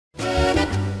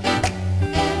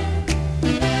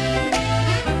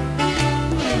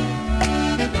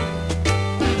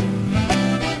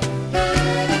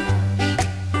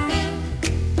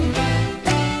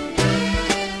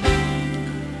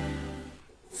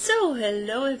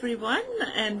Hello everyone,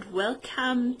 and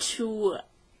welcome to,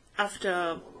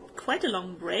 after quite a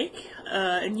long break,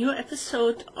 a new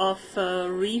episode of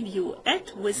Review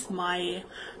Ed with my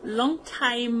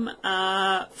longtime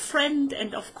friend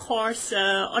and of course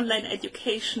online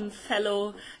education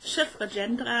fellow Shiv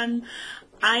Rajendran.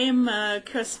 I'm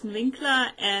Kirsten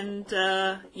Winkler, and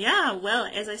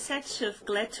as I said, Shiv,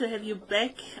 glad to have you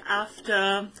back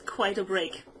after quite a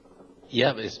break.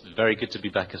 Yeah, it's very good to be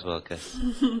back as well, Kiss.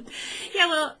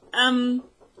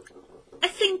 I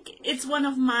think it's one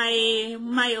of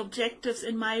my objectives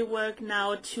in my work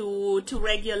now to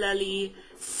regularly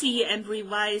see and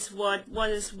revise what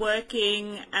is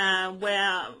working,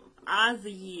 where are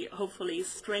the hopefully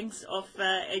strengths of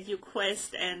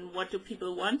EduQuest, and what do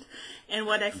people want. And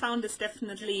what I found is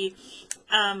definitely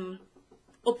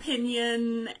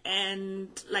opinion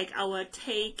and like our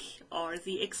take or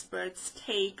the experts'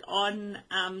 take on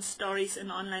stories in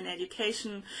online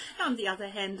education. On the other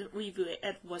hand, Review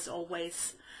Ed was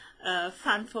always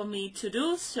fun for me to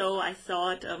do, so I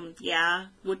thought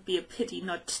would be a pity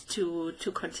not to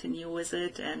continue with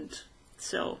it, and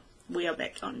so we are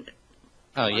back on it.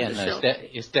 Oh yeah, no,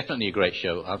 it's definitely a great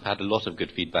show. I've had a lot of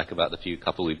good feedback about the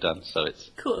couple we've done, so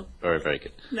it's cool. Very, very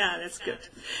good. No, that's good.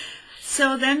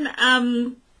 So then,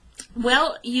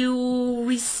 you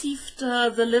received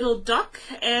the little doc,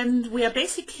 and we are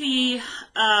basically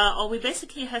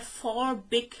have four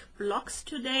big blocks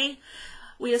today.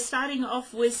 We are starting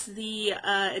off with the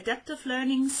adaptive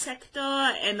learning sector,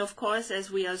 and of course, as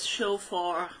we are show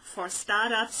for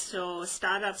startups, so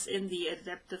startups in the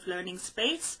adaptive learning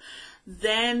space.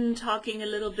 Then talking a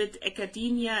little bit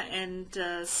academia and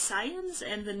science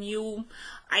and the new,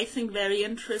 I think, very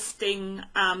interesting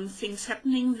things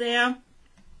happening there.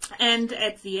 And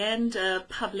at the end,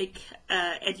 public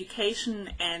education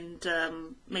and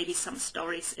maybe some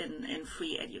stories in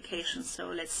free education. So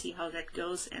let's see how that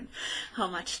goes and how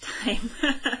much time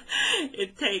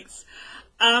it takes.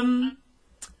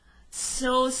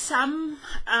 So some,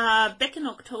 back in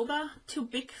October, two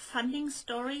big funding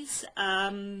stories.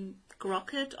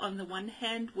 Grokkit on the one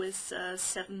hand with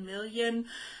 7 million,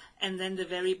 and then the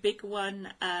very big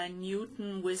one,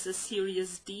 Newton, with a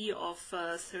Series D of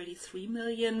 33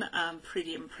 million.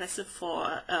 Pretty impressive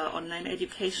for online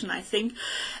education, I think.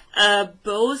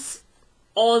 Both,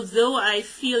 although I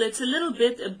feel it's a little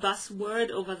bit a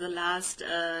buzzword over the last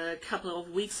couple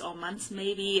of weeks or months,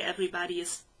 maybe everybody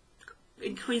is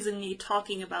increasingly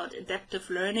talking about adaptive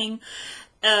learning.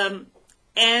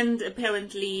 And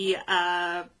apparently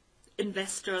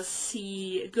investors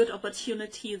see a good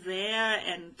opportunity there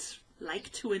and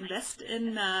like to invest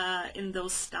in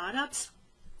those startups.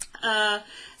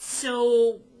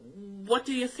 So what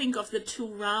do you think of the two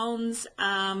rounds?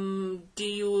 Do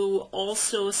you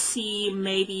also see,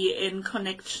 maybe in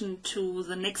connection to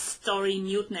the next story,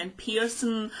 Newton and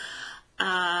Pearson,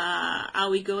 are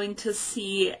we going to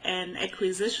see an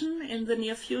acquisition in the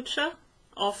near future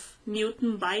of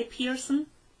Newton by Pearson?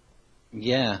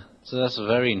 Yeah, so that's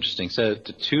very interesting. So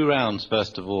the two rounds,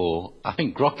 first of all, I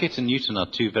think Grokkit and Newton are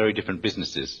two very different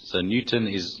businesses. So Newton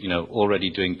is, already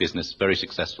doing business, very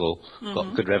successful,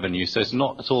 got good revenue. So it's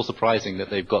not at all surprising that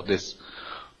they've got this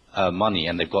money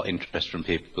and they've got interest from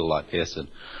people like Pearson.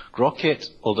 Grokkit,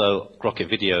 although Grokkit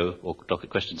Video or Grokkit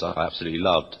Questions I absolutely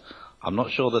loved, I'm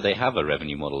not sure that they have a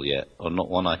revenue model yet, or not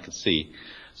one I can see.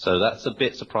 So that's a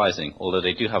bit surprising. Although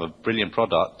they do have a brilliant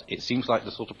product, it seems like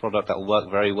the sort of product that will work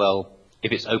very well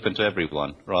if it's open to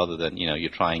everyone, rather than, you're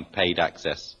trying paid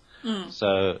access.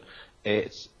 So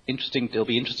it's interesting. It'll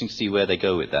be interesting to see where they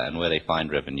go with that and where they find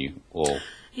revenue.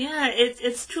 Yeah,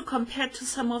 it's true compared to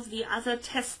some of the other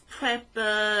test prep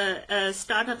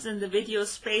startups in the video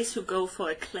space who go for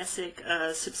a classic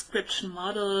subscription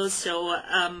model. So,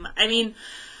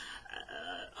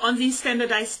 on these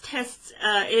standardized tests,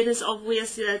 it is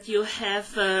obvious that you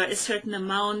have a certain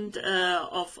amount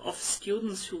of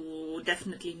students who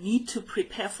definitely need to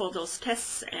prepare for those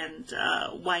tests, and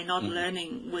why not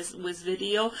learning with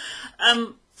video.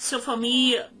 So for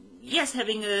me, yes,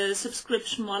 having a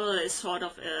subscription model is sort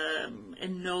of a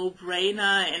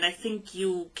no-brainer, and I think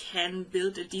you can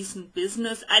build a decent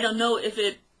business. I don't know if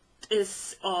it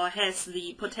is or has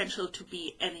the potential to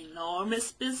be an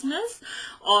enormous business,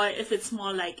 or if it's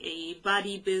more like a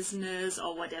buddy business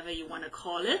or whatever you want to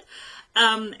call it,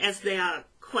 as there are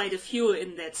quite a few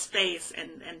in that space,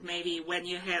 and maybe when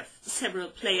you have several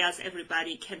players,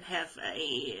 everybody can have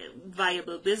a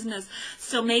viable business.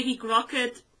 So maybe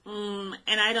Grokkit,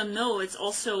 and I don't know, it's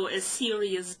also a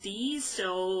Series D,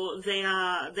 so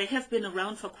they have been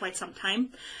around for quite some time,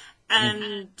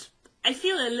 and I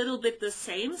feel a little bit the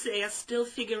same. They are still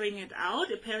figuring it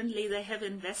out. Apparently they have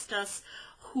investors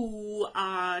who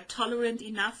are tolerant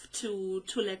enough to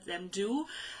let them do,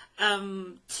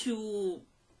 to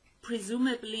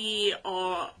presumably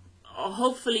or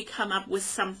hopefully come up with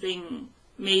something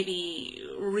maybe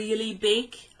really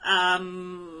big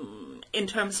in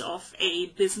terms of a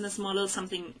business model,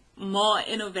 something more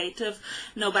innovative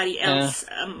nobody else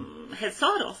had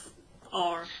thought of.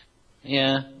 Or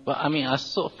yeah, but I mean, I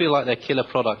sort of feel like their killer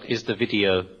product is the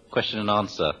video question and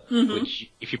answer, which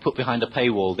if you put behind a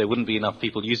paywall, there wouldn't be enough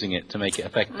people using it to make it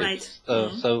effective. Right.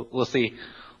 So we'll see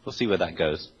where that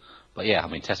goes. But yeah, I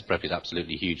mean, test prep is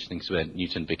absolutely huge. Things where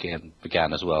Newton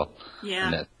began as well. Yeah.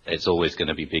 And it's always going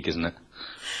to be big, isn't it?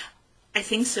 I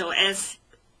think so. As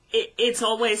it's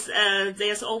always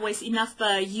there's always enough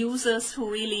users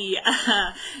who really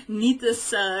need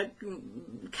this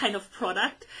kind of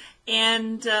product,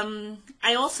 and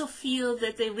I also feel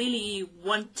that they really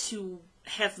want to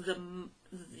have the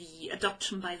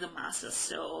adoption by the masses.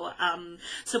 So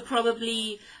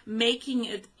probably making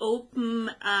it open,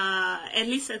 at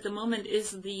least at the moment,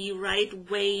 is the right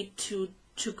way to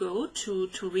go to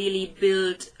really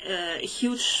build a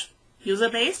huge user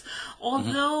base.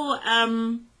 Although,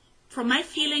 from my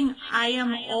feeling, I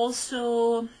am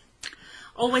also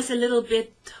always a little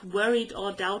bit worried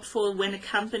or doubtful when a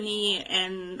company,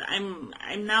 and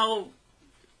I'm now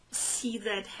see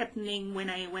that happening when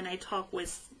I talk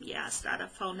with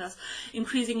startup founders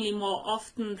increasingly more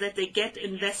often, that they get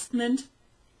investment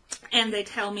and they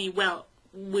tell me, well,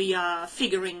 we are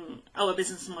figuring our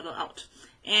business model out.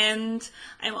 And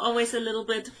I'm always a little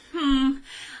bit,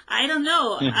 I don't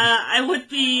know. I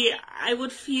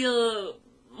would feel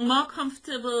more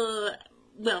comfortable,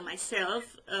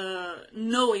 myself,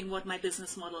 knowing what my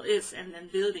business model is and then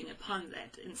building upon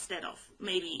that, instead of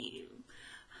maybe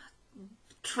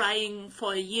trying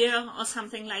for a year or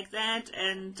something like that,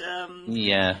 and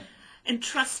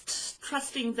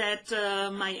trusting that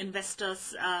my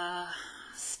investors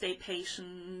stay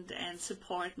patient and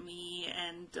support me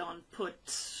and don't put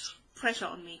pressure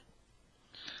on me.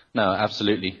 No,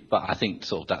 absolutely. But I think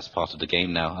sort of that's part of the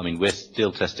game now. I mean, we're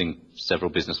still testing several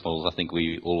business models. I think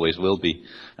we always will be.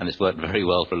 And it's worked very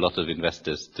well for a lot of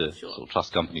investors to sort of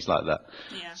trust companies like that.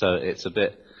 Yeah. So it's a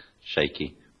bit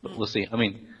shaky. But we'll see. I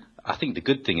mean, I think the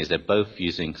good thing is they're both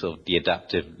using sort of the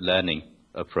adaptive learning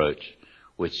approach,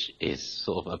 which is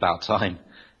sort of about time,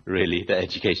 really, that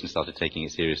education started taking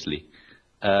it seriously.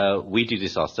 We do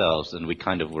this ourselves, and we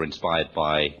kind of were inspired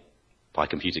by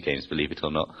computer games, believe it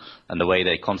or not, and the way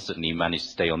they constantly manage to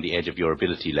stay on the edge of your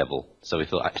ability level. So we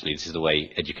thought, actually, this is the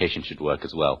way education should work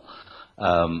as well.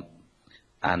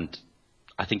 And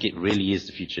I think it really is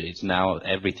the future. It's now,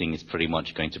 everything is pretty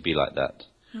much going to be like that.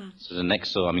 So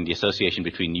the association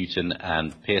between Newton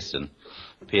and Pearson's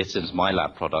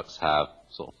MyLab products have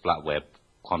sort of flat web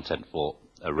content for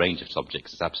a range of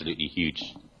subjects. It's absolutely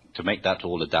huge. To make that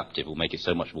all adaptive will make it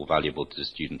so much more valuable to the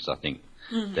students, I think,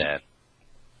 than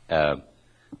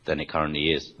it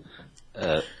currently is.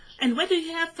 And where do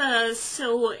you have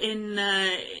in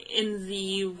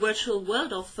the virtual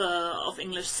world of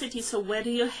English City? So where do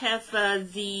you have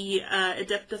the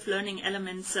adaptive learning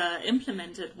elements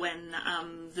implemented when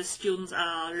the students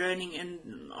are learning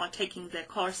or taking their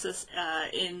courses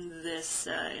in this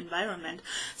environment?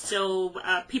 So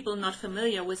people not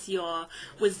familiar with your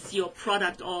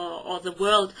product or the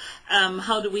world,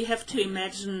 how do we have to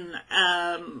imagine?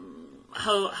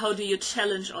 How do you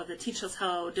challenge, or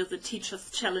how do the teachers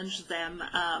challenge them,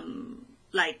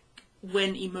 like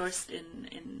when immersed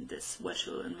in this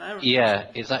virtual environment? Yeah,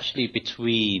 it's actually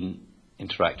between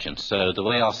interactions. So the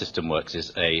way our system works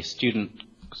is a student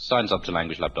signs up to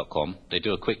languagelab.com, they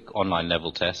do a quick online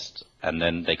level test, and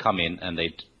then they come in and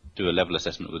they do a level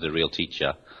assessment with a real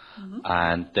teacher.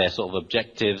 And their sort of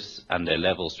objectives and their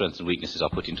level strengths and weaknesses are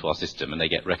put into our system, and they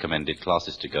get recommended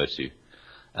classes to go to.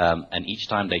 And each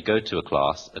time they go to a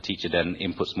class, a teacher then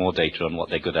inputs more data on what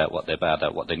they're good at, what they're bad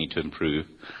at, what they need to improve.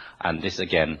 And this,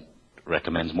 again,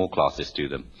 recommends more classes to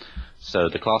them. So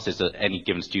the classes that any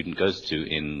given student goes to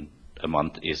in a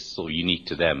month is sort of unique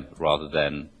to them, rather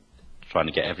than trying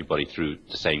to get everybody through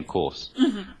the same course.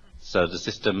 So the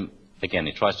system, again,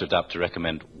 it tries to adapt to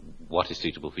recommend what is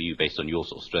suitable for you based on your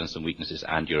sort of strengths and weaknesses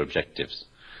and your objectives.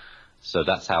 So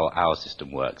that's how our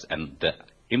system works. And the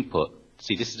input,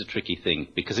 see, this is a tricky thing,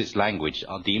 because it's language.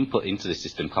 The input into the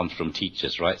system comes from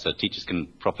teachers, right? So teachers can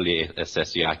properly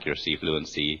assess your accuracy,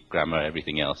 fluency, grammar,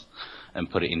 everything else, and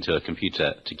put it into a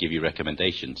computer to give you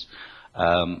recommendations,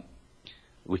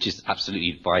 which is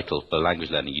absolutely vital for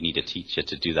language learning. You need a teacher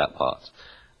to do that part.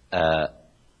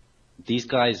 These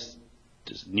guys,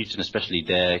 Newton especially,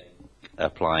 they're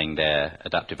applying their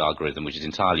adaptive algorithm, which is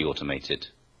entirely automated,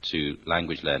 to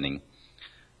language learning,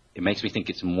 it makes me think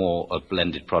it's more a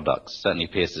blended product. Certainly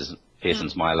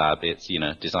Pearson's My Lab, it's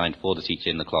designed for the teacher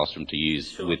in the classroom to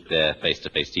use with their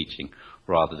face-to-face teaching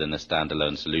rather than a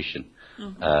standalone solution.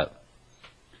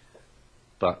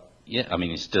 But yeah, I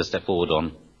mean, it's still a step forward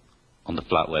on the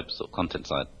flat web sort of content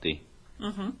side.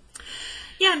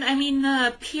 Yeah, and I mean,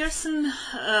 Pearson,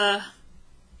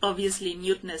 obviously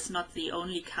Newton is not the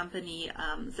only company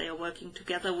they are working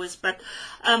together with, but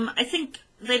I think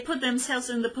they put themselves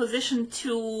in the position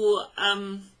to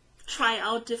try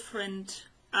out different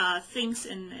things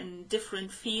in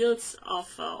different fields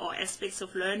of or aspects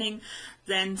of learning,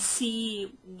 then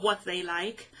see what they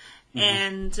like.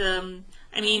 And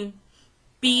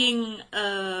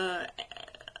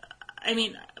I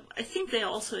mean, I think they are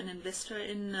also an investor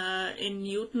in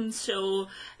Newton, so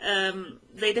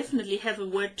they definitely have a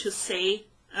word to say,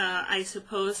 I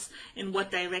suppose, in what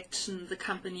direction the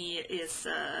company is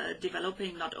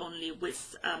developing, not only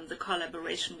with the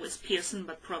collaboration with Pearson,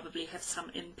 but probably have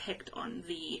some impact on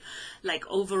the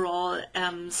overall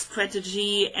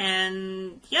strategy.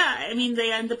 And yeah, I mean,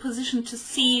 they are in the position to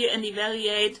see and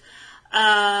evaluate.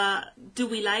 Do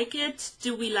we like it?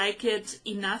 Do we like it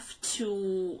enough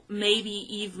to maybe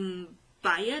even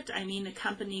buy it? I mean, a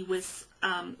company with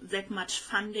that much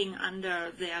funding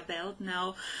under their belt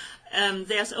now,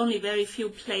 there's only very few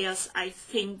players, I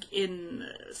think,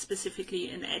 specifically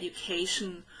in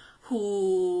education,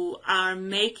 who are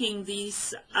making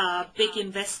these big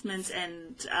investments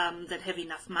and that have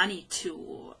enough money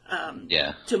to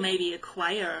maybe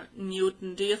acquire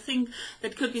Newton. Do you think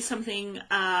that could be something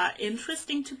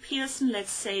interesting to Pearson,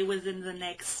 let's say within the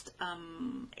next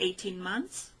 18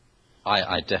 months?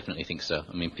 I definitely think so.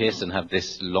 I mean, Pearson have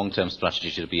this long-term strategy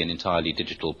to be an entirely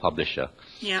digital publisher,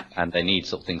 and they need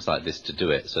sort of things like this to do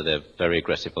it. So they're very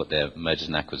aggressive at their mergers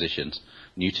and acquisitions.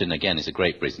 Newton, again, is a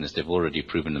great business. They've already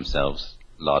proven themselves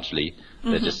largely.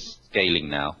 They're just scaling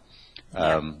now.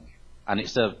 And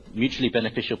it's a mutually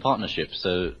beneficial partnership.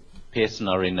 So Pearson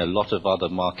are in a lot of other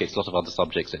markets, a lot of other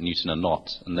subjects that Newton are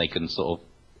not, and they can sort of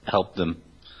help them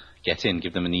get in,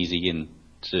 give them an easy in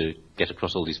to get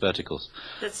across all these verticals.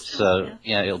 That's true, so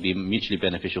it'll be mutually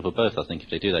beneficial for both, I think, if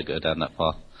they do that, go down that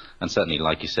path. And certainly,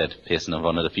 like you said, Pearson are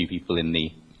one of the few people in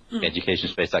the education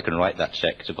space that can write that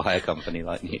check to buy a company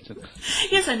like Newton.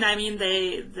 Yes, and I mean,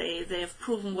 they have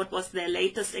proven what was their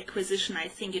latest acquisition. I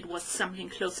think it was something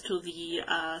close to the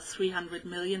 300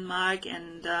 million mark.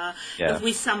 And if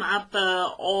we sum up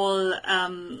all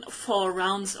 4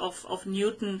 rounds of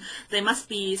Newton, they must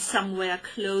be somewhere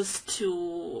close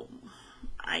to,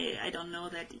 I don't know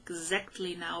that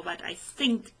exactly now, but I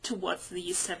think towards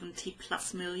the 70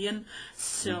 plus million.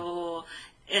 So,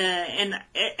 and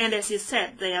as you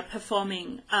said, they are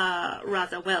performing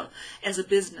rather well as a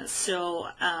business. So,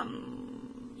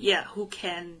 who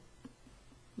can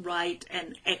write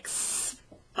an X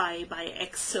by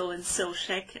X so and so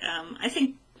check? I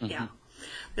think,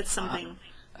 that's something.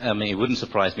 I mean, it wouldn't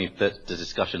surprise me that the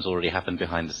discussions already happened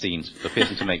behind the scenes for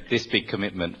Pearson to make this big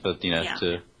commitment for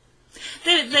to.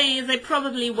 They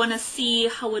probably want to see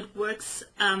how it works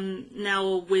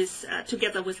now with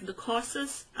together with the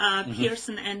courses,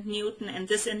 Pearson and Newton, and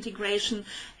this integration,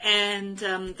 and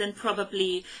then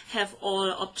probably have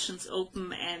all options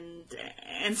open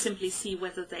and simply see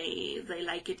whether they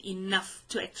like it enough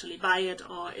to actually buy it,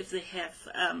 or if they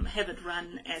have it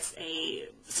run as a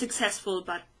successful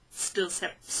but still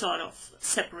sort of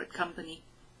separate company.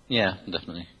 Yeah,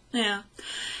 definitely. Yeah,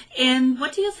 and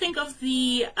what do you think of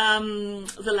the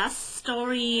last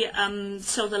story?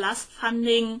 So the last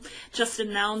funding just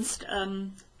announced,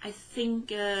 I think,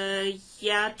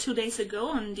 2 days ago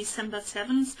on December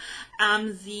 7th,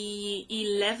 the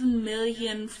 11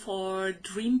 million for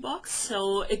Dreambox.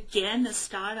 So again, a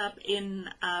startup in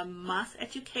math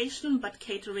education, but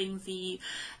catering the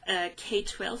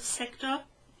K-12 sector,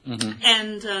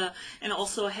 and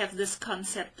also have this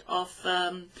concept of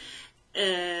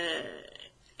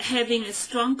having a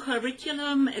strong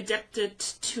curriculum adapted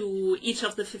to each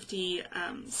of the 50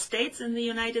 states in the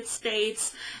United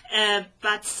States,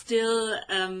 but still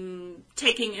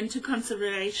taking into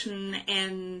consideration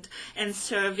and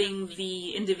serving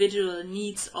the individual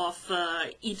needs of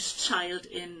each child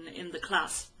in the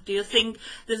class. Do you think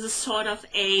this is sort of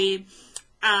a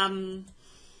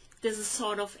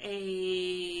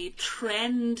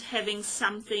trend, having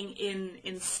something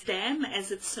in STEM,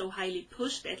 as it's so highly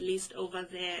pushed, at least over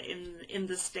there in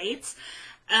the States,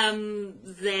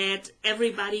 that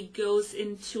everybody goes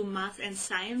into math and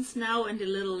science now and a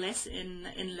little less in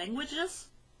languages?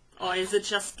 Or is it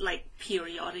just like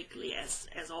periodically as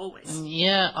always?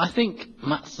 Yeah, I think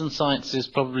maths and sciences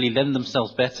probably lend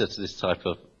themselves better to this type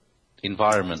of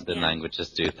environment than languages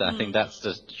do. I think that's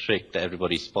the trick that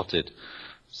everybody spotted.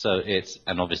 So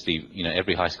and obviously,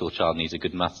 every high school child needs a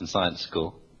good maths and science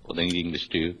school, or they need English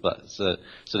too, but so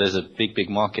there's a big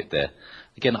market there.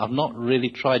 Again, I've not really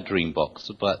tried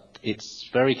Dreambox, but it's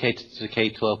very catered to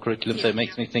K-12 curriculum, so it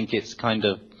makes me think it's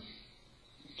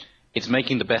it's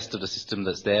making the best of the system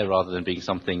that's there rather than being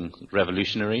something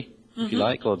revolutionary, if you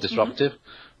like, or disruptive.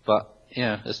 But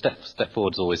yeah, a step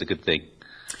forward is always a good thing.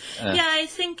 I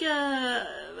think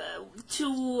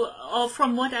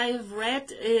from what I've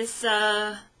read is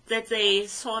that they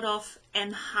sort of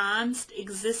enhanced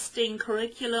existing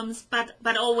curriculums,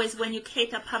 but always when you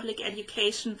cater public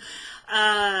education,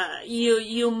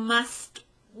 you must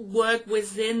work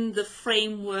within the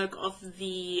framework of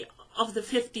the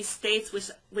 50 states,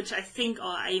 which I think, or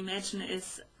I imagine,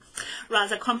 is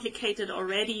rather complicated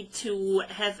already to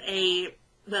have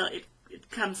it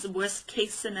comes the worst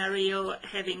case scenario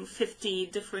having 50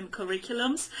 different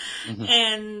curriculums.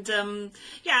 And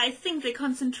I think they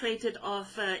concentrated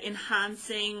of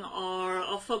enhancing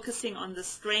or focusing on the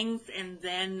strength, and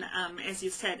then as you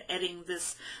said, adding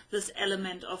this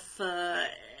element of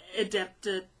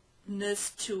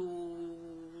adaptedness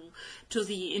to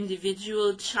the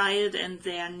individual child and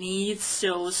their needs,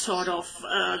 so sort of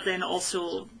then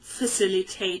also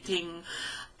facilitating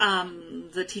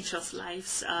the teachers'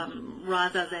 lives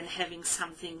rather than having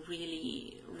something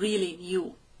really, really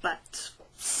new. But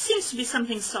seems to be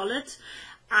something solid.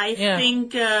 I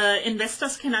think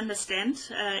investors can understand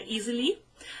easily.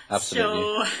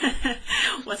 Absolutely. So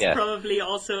was probably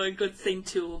also a good thing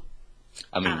to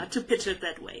pitch it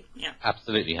that way. Yeah.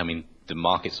 Absolutely. I mean, the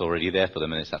market's already there for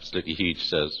them, and it's absolutely huge.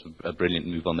 So it's a brilliant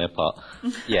move on their part.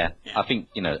 I think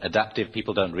adaptive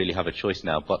people don't really have a choice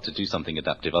now, but to do something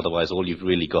adaptive. Otherwise, all you've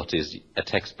really got is a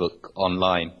textbook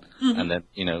online, and then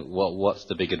what's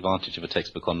the big advantage of a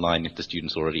textbook online if the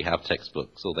students already have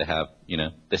textbooks, or they have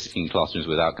they're sitting in classrooms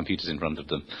without computers in front of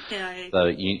them. So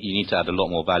you need to add a lot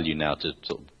more value now to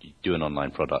sort of do an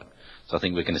online product. So I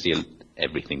think we're going to see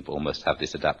everything almost have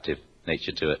this adaptive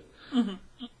nature to it.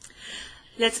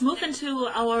 Let's move into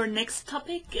our next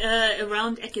topic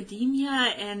around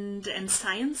academia and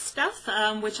science stuff,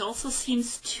 which also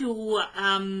seems to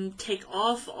take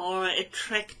off or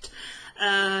attract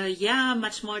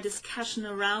much more discussion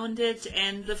around it.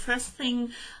 And the first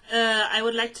thing I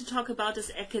would like to talk about is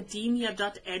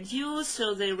academia.edu.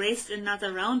 So they raised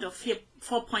another round of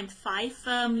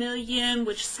 4.5 million,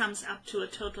 which sums up to a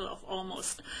total of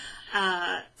almost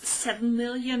 $7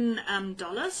 million.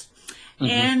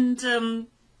 And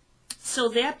so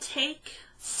their take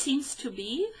seems to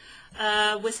be,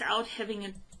 without having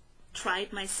it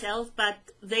tried myself, but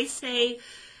they say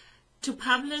to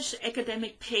publish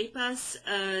academic papers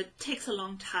takes a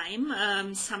long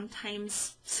time,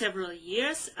 sometimes several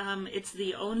years. It's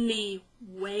the only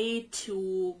way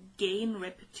to gain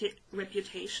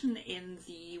reputation in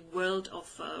the world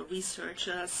of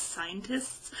researchers,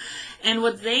 scientists. And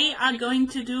what they are going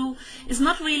to do is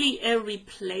not really a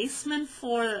replacement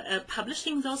for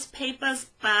publishing those papers,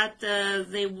 but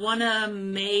they want to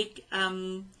make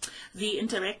the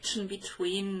interaction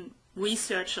between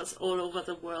researchers all over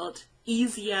the world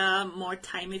easier, more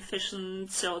time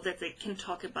efficient, so that they can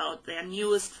talk about their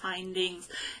newest findings,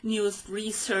 newest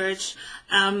research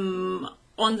on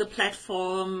the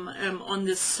platform, on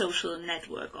this social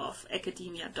network of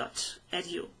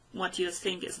academia.edu. What do you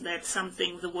think? Is that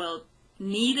something the world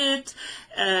needed?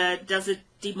 Does it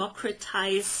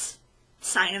democratize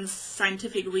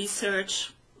scientific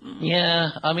research?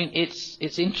 Yeah, I mean,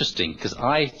 it's interesting because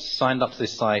I signed up to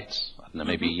this site, I don't know,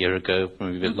 maybe a year ago,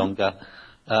 maybe a bit longer,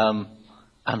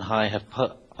 and I have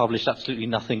published absolutely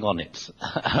nothing on it.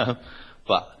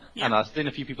 And I've seen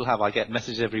a few people have. I get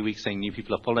messages every week saying new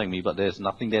people are following me, but there's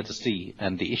nothing there to see.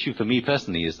 And the issue for me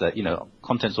personally is that,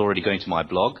 content's already going to my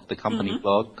blog, the company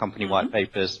blog, company white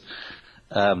papers.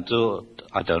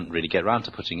 I don't really get around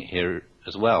to putting it here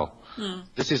as well.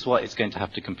 This is what it's going to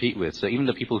have to compete with. So even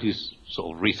the people whose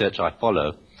sort of research I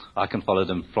follow, I can follow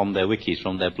them from their wikis,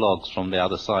 from their blogs, from their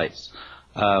other sites.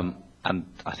 And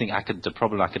I think the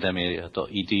problem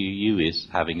academia.edu is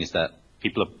having is that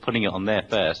people are putting it on there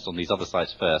first, on these other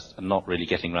sites first, and not really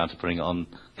getting around to putting it on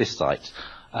this site.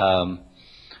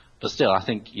 But still, I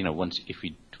think,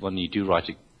 when you do write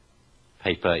a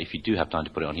paper, if you do have time to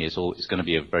put it on here, it's going to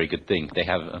be a very good thing. They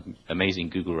have amazing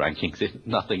Google rankings, if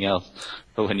nothing else,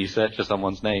 for when you search for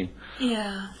someone's name.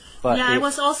 Yeah. But I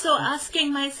was also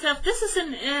asking myself, this is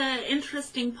an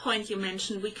interesting point you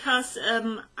mentioned, because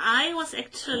I was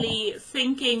actually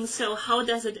thinking, so how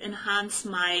does it enhance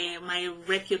my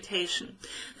reputation?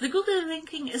 The Google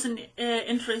ranking is an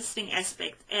interesting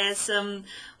aspect, as,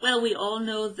 we all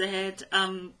know that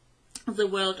the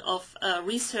world of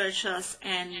researchers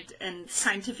and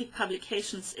scientific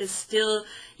publications is still,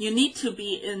 you need to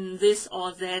be in this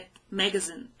or that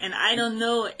magazine. And I don't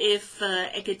know if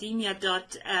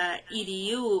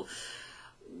academia.edu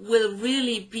will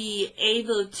really be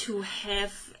able to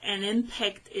have an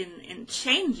impact in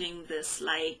changing this,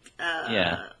 like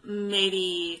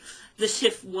maybe the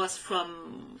shift was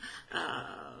from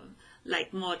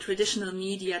like more traditional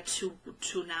media to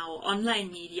now online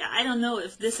media. I don't know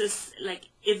if this is like,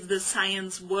 if the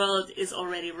science world is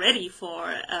already ready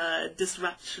for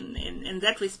disruption in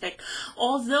that respect.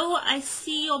 Although I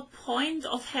see your point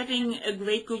of having a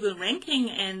great Google ranking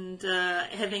and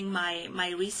having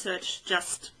my research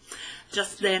just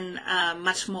then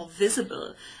much more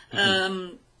visible.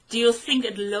 Mm-hmm. Do you think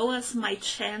it lowers my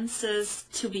chances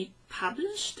to be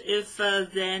published if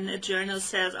then a journal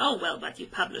says, oh, well, but you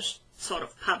published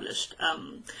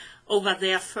over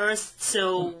there first,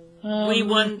 so we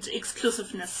want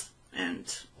exclusiveness? And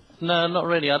no, not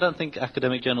really. I don't think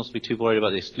academic journals will be too worried about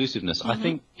the exclusiveness. Mm-hmm. I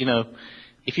think,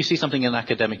 if you see something in an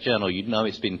academic journal, you know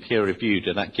it's been peer reviewed,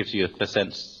 and that gives you a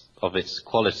sense of its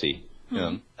quality.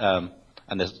 Mm-hmm.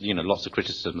 And there's lots of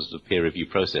criticisms of the peer review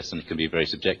process, and it can be very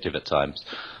subjective at times.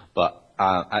 But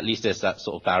at least there's that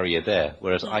sort of barrier there.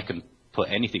 Whereas I can put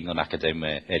anything on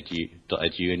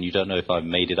academia.edu, and you don't know if I've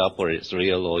made it up or it's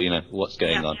real or what's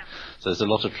going on. So there's a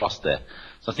lot of trust there.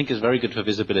 So I think it's very good for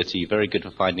visibility, very good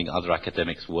for finding other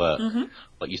academics' work. Mm-hmm.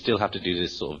 But you still have to do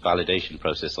this sort of validation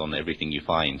process on everything you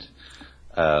find,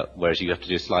 whereas you have to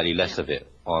do slightly less of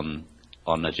it on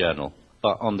a journal.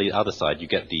 But on the other side, you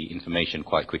get the information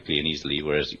quite quickly and easily,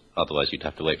 whereas otherwise you'd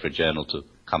have to wait for a journal to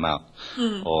come out,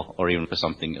 or even for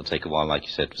something, it'll take a while, like you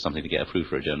said, for something to get approved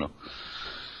for a journal.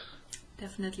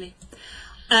 Definitely.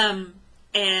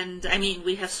 And I mean,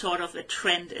 we have sort of a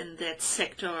trend in that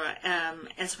sector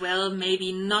as well,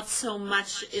 maybe not so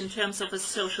much in terms of a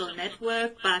social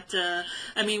network, but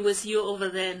I mean, with you over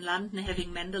there in London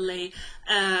having Mendeley,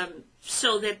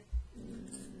 so that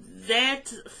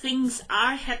things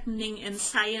are happening in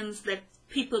science, that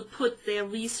people put their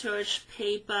research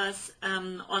papers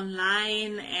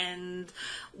online and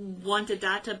want a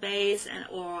database,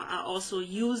 or are also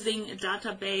using a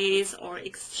database or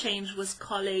exchange with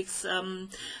colleagues.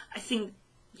 I think,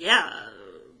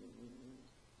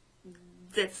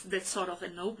 that's sort of a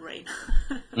no-brainer.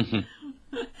 Mm-hmm.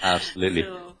 Absolutely.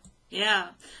 So,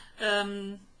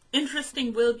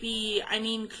 interesting will be, I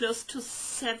mean, close to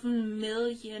 $7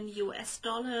 million US.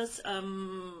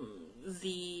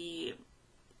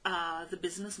 The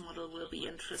business model will be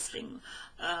interesting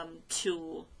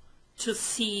to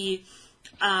see.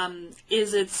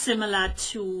 Is it similar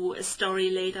to a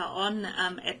story later on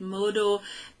at Modo,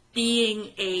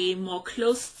 being a more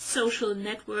closed social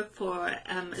network for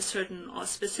a certain or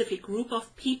specific group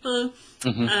of people?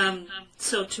 Mm-hmm.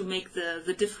 So to make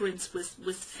the difference with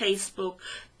Facebook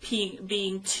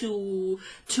being too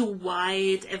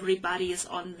wide, everybody is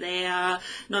on there,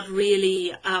 not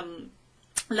really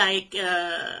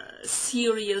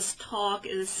serious talk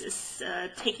is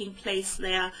taking place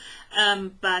there.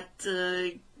 But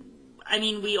I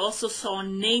mean, we also saw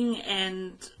Ning,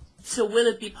 and so will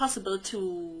it be possible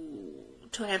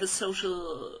to have a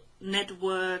social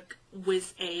network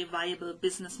with a viable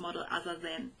business model other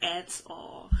than ads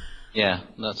or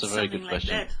that's a very good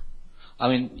question. Like that?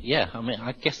 I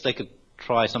guess they could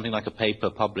try something like a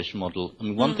pay-per-publish model. I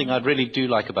mean, one thing I really do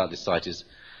like about this site is,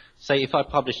 say if I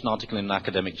publish an article in an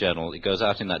academic journal, it goes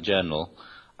out in that journal,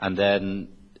 and then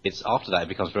after that it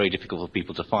becomes very difficult for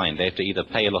people to find. They have to either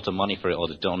pay a lot of money for it or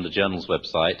on the journal's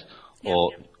website,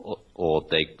 or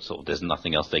there's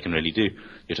nothing else they can really do. You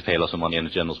have to pay a lot of money on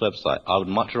the journal's website. I would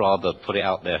much rather put it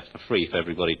out there for free for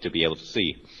everybody to be able to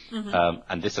see. Mm-hmm.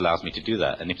 And this allows me to do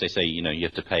that. And if they say, you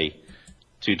have to pay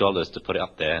 $2 to put it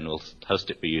up there and we'll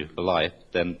host it for you for life,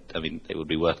 then, I mean, it would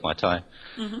be worth my time.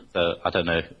 Mm-hmm. So I don't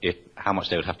know how much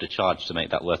they would have to charge to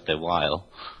make that worth their while,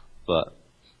 but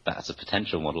that's a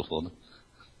potential model for them.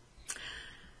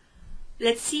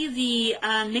 Let's see the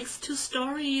next two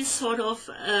stories sort of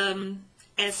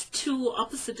as two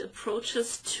opposite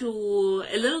approaches to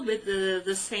a little bit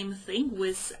the same thing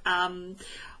with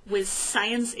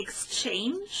science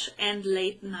exchange and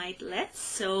late night labs.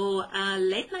 So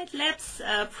late night labs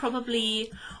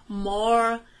probably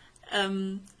more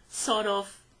sort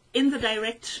of in the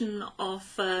direction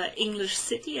of English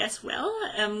City as well,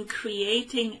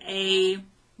 creating a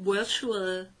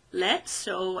virtual lab,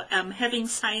 so having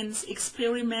science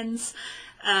experiments,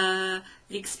 the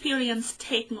experience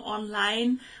taken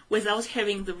online without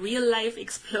having the real life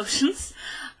explosions.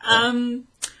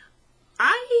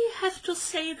 I have to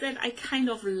say that I kind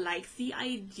of like the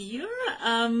idea.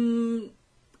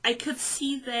 I could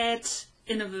see that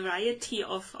in a variety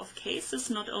of cases,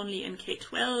 not only in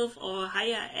K-12 or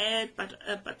higher ed, but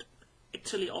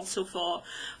actually also for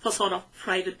sort of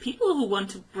private people who want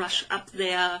to brush up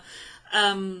their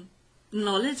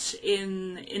knowledge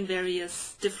in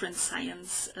various different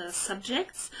science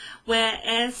subjects,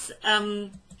 whereas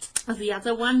the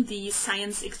other one, the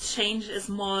science exchange, is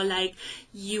more like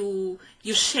you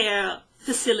share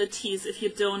facilities if you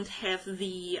don't have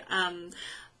the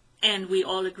and we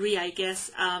all agree, I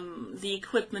guess, the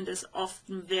equipment is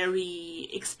often very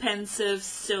expensive,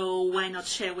 so why not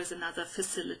share with another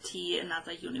facility,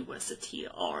 another university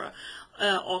or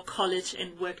college,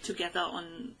 and work together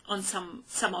on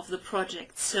some of the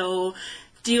projects. So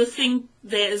do you think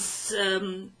there's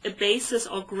a basis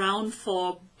or ground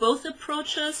for both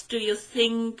approaches? Do you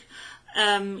think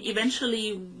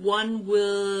eventually one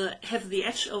will have the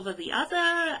edge over the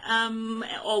other,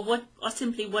 or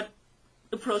simply what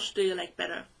approach do you like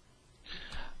better?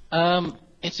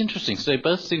 It's interesting. So they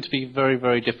both seem to be very,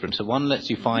 very different. So one lets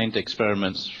you find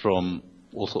experiments from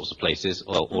all sorts of places,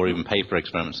 or even pay for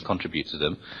experiments and contribute to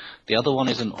them. The other one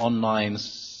is an online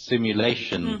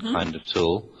simulation kind of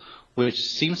tool, which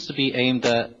seems to be aimed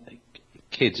at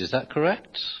kids. Is that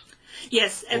correct?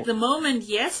 Yes, at the moment,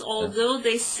 yes, although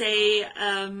they say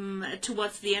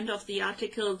towards the end of the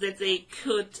article that they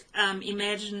could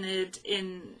imagine it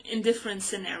in different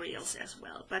scenarios as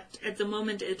well. But at the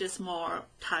moment it is more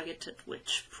targeted,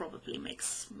 which probably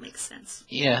makes sense.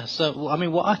 Yeah, so, I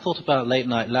mean, what I thought about Late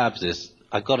Night Labs is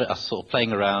I was sort of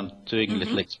playing around, doing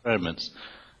little experiments.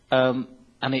 And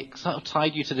it sort of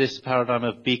tied you to this paradigm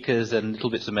of beakers and little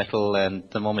bits of metal and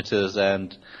thermometers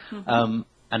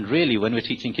and really, when we're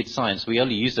teaching kids science, we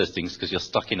only use those things because you're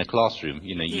stuck in a classroom.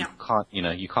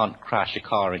 You can't crash a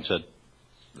car into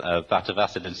a vat of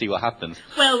acid and see what happens.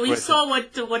 Well, we saw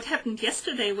what happened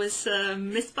yesterday with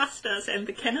Mythbusters and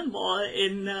the Cannonball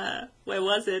in where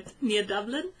was it? Near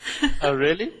Dublin. Oh,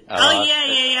 really?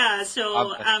 Yeah.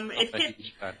 So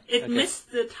it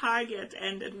missed the target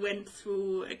and it went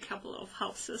through a couple of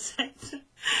houses.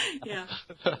 Yeah.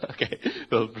 Okay.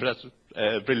 Well, that's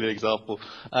a brilliant example.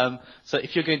 So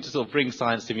if you're going to sort of bring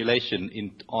science simulation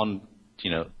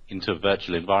into a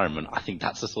virtual environment, I think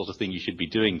that's the sort of thing you should be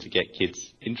doing to get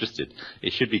kids interested.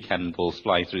 It should be cannonballs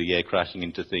flying through the air, crashing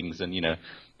into things, and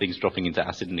things dropping into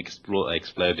acid and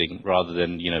exploding, rather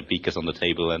than beakers on the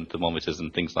table and thermometers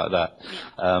and things like that.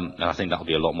 And I think that'll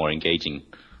be a lot more engaging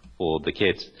for the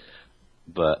kids.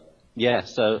 But yeah,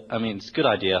 so I mean, it's a good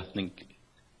idea, I think.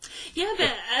 Yeah,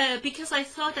 but, because I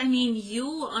thought,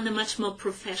 you on a much more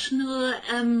professional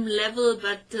level,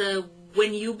 but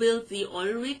when you build the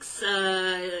oil rigs,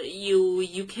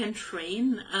 you can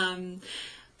train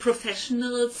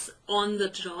professionals on the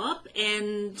job,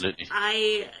 and Absolutely.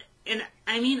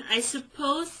 I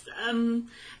suppose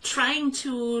trying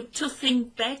to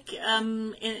think back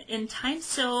in time,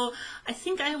 so I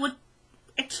think I would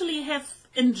actually have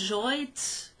enjoyed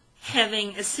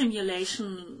having a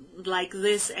simulation like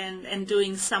this and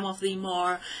doing some of the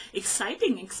more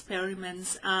exciting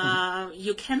experiments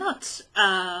you cannot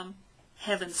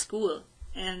have in school.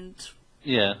 And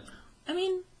yeah,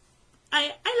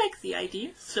 I like the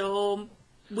idea, so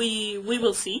we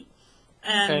will see.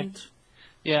 And okay.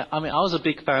 Yeah, I was a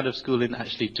big fan of school in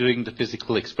actually doing the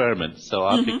physical experiments, so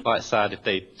I'd be quite sad if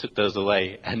they took those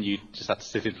away and you just had to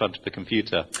sit in front of the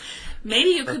computer.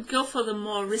 Maybe you could go for the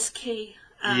more risque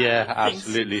yeah, things.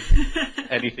 Absolutely.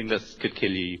 Anything that could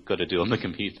kill you, you've got to do on the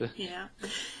computer. Yeah.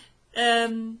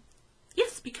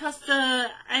 Yes, because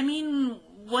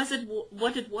what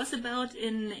it was about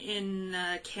in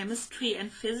chemistry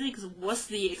and physics was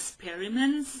the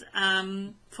experiments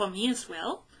for me as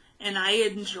well, and I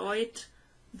enjoyed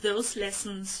those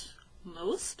lessons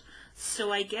most.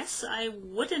 So I guess I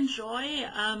would enjoy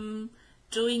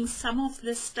doing some of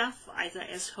this stuff either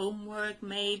as homework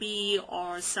maybe,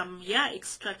 or some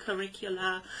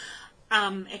extracurricular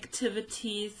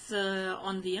activities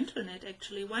on the internet.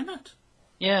 Actually, why not?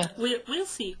 Yeah, we'll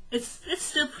see. It's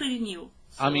still pretty new.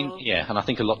 So. And I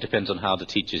think a lot depends on how the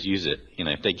teachers use it.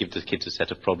 If they give the kids a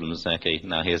set of problems and say, okay,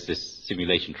 now here's this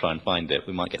simulation, try and find it,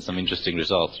 we might get some interesting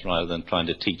results rather than trying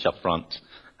to teach up front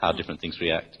how different things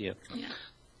react. Yeah.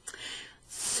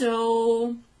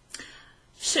 So,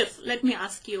 Shiv, let me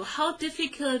ask you, how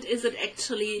difficult is it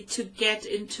actually to get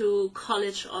into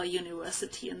college or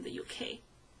university in the UK?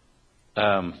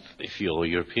 If you're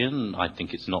European, I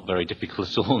think it's not very difficult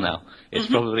at all now. It's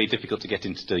probably difficult to get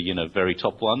into the, very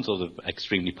top ones or the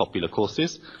extremely popular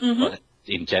courses. But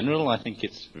in general, I think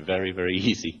it's very, very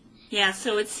easy. Yeah,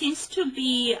 so it seems to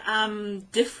be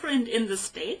different in the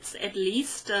States, at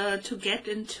least, to get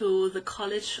into the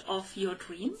college of your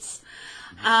dreams.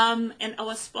 And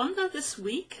our sponsor this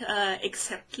week,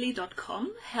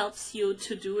 acceptly.com, helps you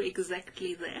to do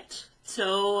exactly that.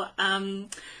 So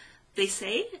they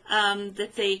say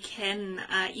that they can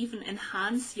even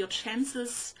enhance your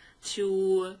chances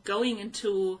to going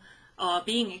into or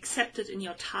being accepted in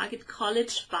your target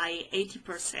college by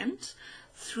 80%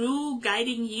 through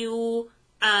guiding you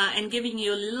and giving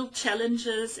you little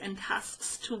challenges and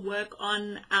tasks to work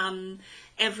on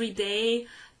every day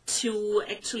to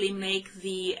actually make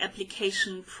the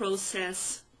application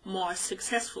process more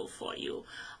successful for you.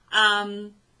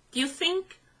 Do you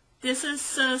think this is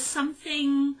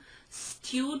something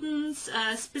students,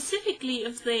 specifically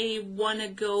if they want to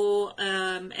go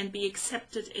and be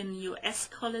accepted in US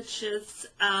colleges,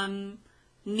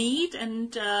 need,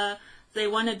 and they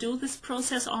want to do this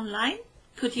process online?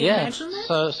 Could you imagine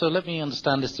that? So let me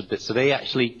understand this a bit. So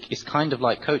it's kind of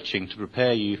like coaching to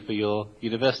prepare you for your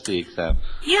university exam.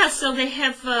 Yeah, so they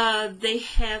have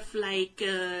like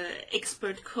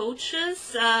expert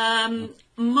coaches.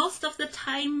 Most of the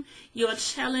time you're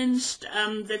challenged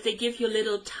that they give you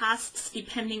little tasks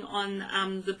depending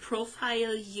on the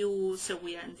profile so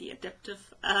we are in the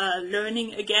adaptive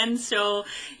learning again. So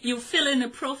you fill in a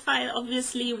profile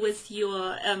obviously with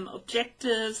your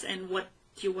objectives and what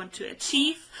you want to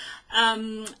achieve,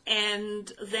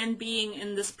 and then being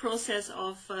in this process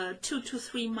of 2 to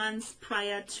 3 months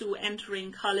prior to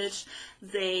entering college,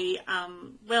 they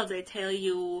tell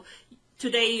you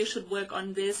today you should work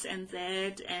on this and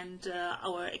that, and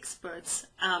our experts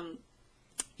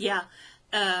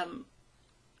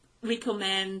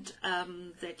recommend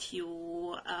that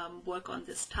you work on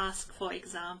this task, for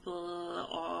example,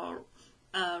 or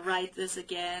write this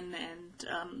again,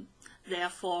 and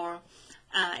therefore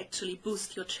actually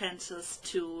boost your chances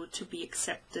to be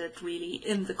accepted really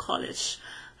in the college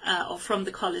or from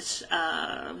the college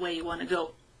where you want to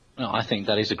go. No, I think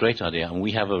that is a great idea, and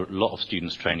we have a lot of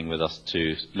students training with us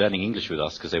learning English with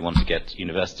us because they want to get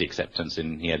university acceptance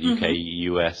in here, UK,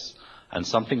 US, and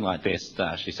something like this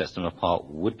that actually sets them apart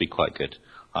would be quite good.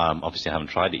 Obviously I haven't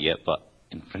tried it yet, but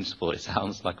in principle it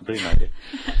sounds like a brilliant idea.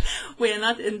 We're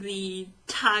not in the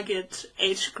target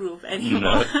age group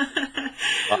anymore.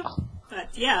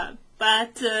 No.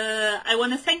 But I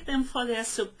want to thank them for their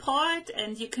support,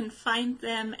 and you can find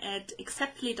them at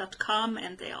acceptly.com,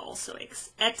 and they are also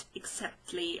at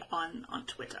acceptly on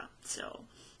Twitter. So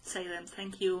say them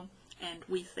thank you, and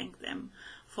we thank them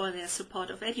for their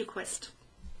support of EduQuest.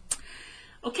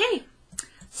 Okay,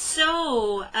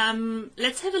 so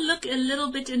let's have a look a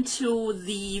little bit into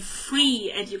the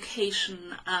free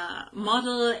education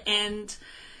model. And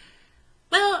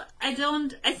well, I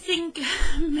think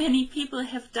many people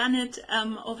have done it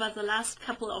over the last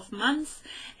couple of months,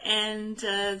 and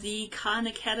the Khan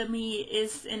Academy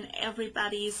is in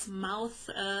everybody's mouth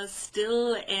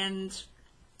still. And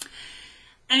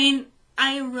I mean,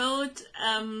 I wrote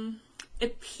a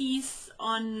piece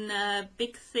on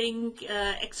Big Think,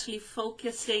 actually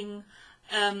focusing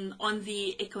on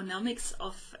the economics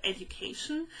of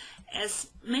education, as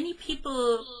many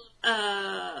people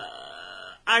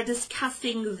are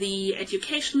discussing the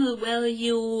educational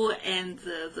value and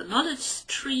the knowledge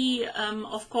tree,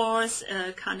 of course.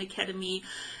 Khan Academy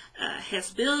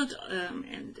has built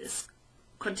and is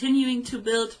continuing to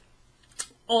build.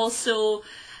 Also,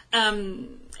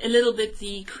 a little bit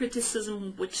the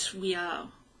criticism, which we are,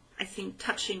 I think,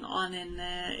 touching on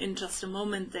in just a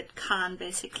moment, that Khan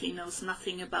basically knows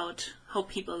nothing about how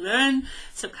people learn.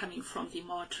 So coming from the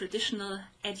more traditional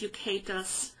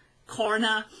educators'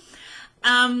 corner.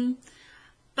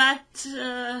 But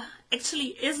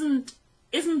actually isn't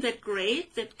that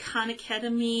great that Khan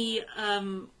Academy,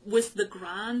 with the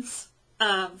grants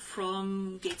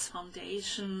from Gates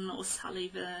Foundation,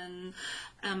 O'Sullivan,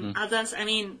 others, I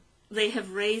mean, they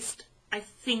have raised, I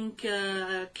think,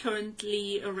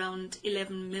 currently around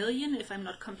 11 million, if I'm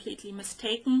not completely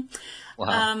mistaken.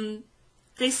 Wow.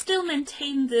 They still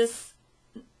maintain this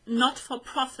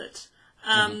not-for-profit.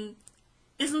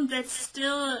 Isn't that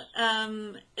still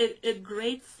a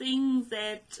great thing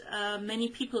that many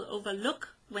people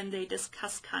overlook when they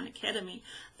discuss Khan Academy,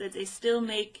 that they still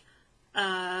make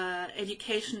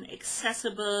education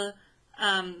accessible,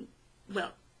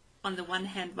 well, on the one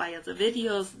hand via the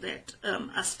videos that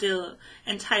are still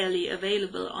entirely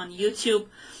available on YouTube.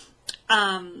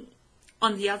 On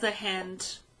the other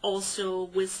hand, also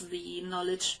with the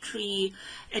knowledge tree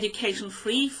education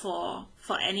free for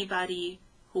anybody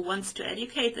who wants to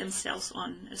educate themselves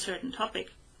on a certain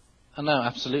topic. No,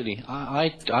 absolutely.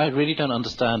 I really don't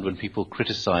understand when people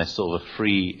criticize sort of a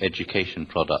free education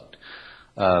product.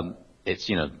 It's,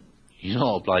 you're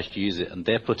not obliged to use it, and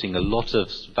they're putting a lot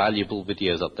of valuable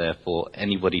videos up there for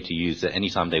anybody to use at any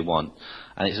time they want,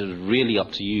 and it's really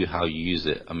up to you how you use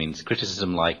it. I mean, it's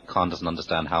criticism like Khan doesn't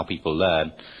understand how people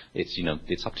learn. It's,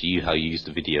 it's up to you how you use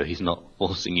the video. He's not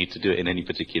forcing you to do it in any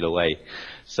particular way.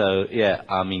 So, yeah,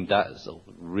 I mean, that sort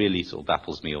of really sort of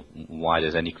baffles me of why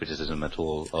there's any criticism at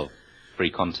all of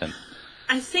free content.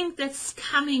 I think that's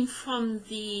coming from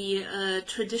the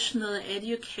traditional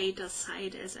educator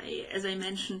side, as I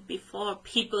mentioned before.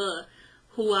 People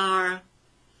who are,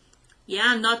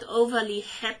 not overly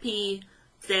happy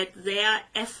that their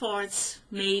efforts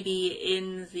maybe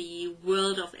in the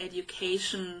world of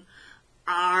education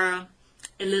are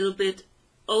a little bit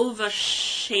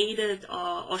overshaded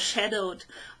or shadowed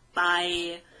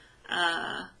by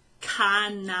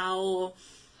Khan now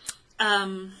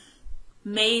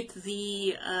made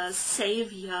the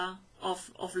savior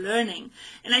of learning.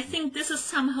 And I think this is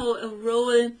somehow a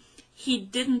role he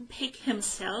didn't pick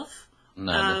himself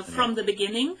from the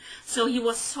beginning. So he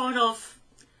was sort of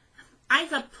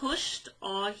either pushed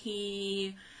or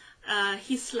he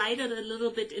slided a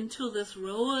little bit into this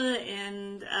role,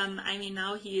 and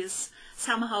now he is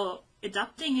somehow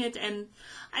adopting it, and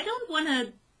I don't want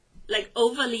to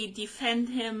overly defend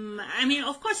him. I mean,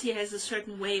 of course, he has a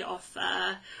certain way of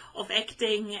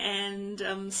acting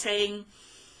and saying,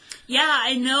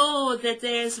 I know that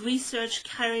there's research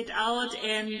carried out,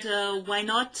 and why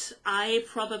not? I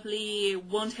probably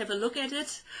won't have a look at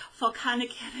it for Khan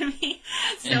Academy.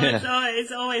 So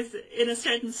it's always in a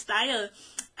certain style.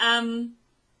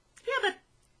 But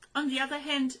on the other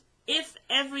hand, if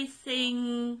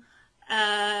everything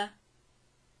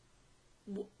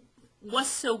was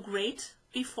so great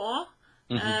before,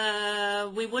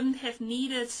 we wouldn't have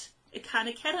needed a Khan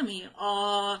Academy,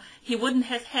 or he wouldn't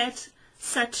have had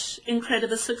such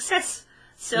incredible success.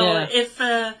 So if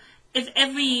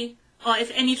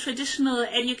any traditional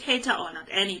educator, or not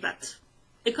any, but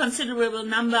a considerable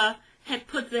number, had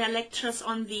put their lectures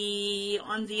on the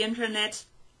internet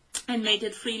and made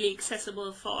it freely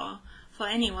accessible for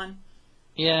anyone.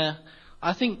 Yeah,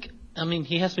 I think,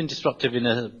 he has been disruptive in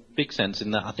a big sense,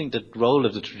 in that I think the role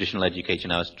of the traditional education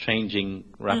now is changing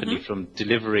rapidly from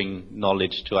delivering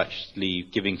knowledge to actually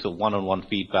giving sort of one-on-one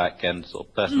feedback and sort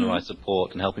of personalized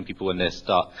support and helping people when they're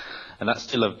stuck. And that's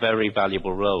still a very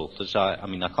valuable role. So I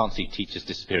can't see teachers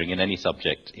disappearing in any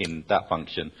subject in that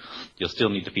function. You'll still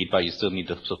need the feedback, you still need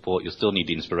the support, you'll still need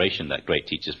the inspiration that great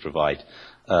teachers provide,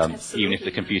 even if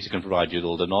the computer can provide you with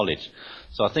all the knowledge.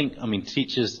 So I think,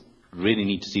 teachers really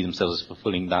need to see themselves as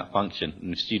fulfilling that function.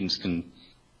 And if students can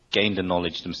gain the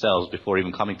knowledge themselves before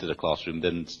even coming to the classroom,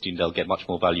 then they'll get much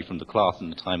more value from the class and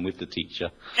the time with the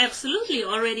teacher. Absolutely,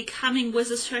 already coming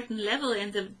with a certain level,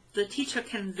 and the teacher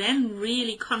can then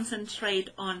really concentrate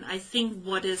on, I think,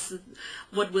 what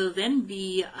will then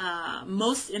be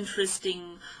most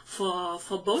interesting for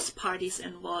both parties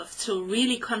involved. So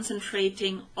really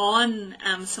concentrating on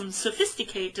some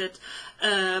sophisticated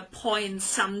points,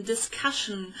 some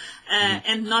discussion,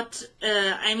 and not,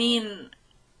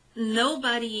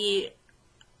 nobody,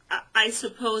 I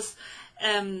suppose,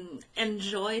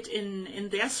 enjoyed in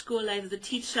their school life. The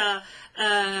teacher,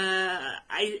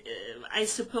 I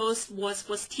suppose,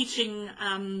 was teaching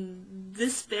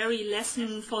this very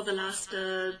lesson for the last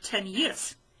 10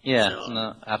 years. Yeah, So.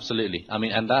 No, absolutely.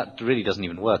 And that really doesn't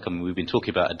even work. We've been talking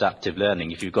about adaptive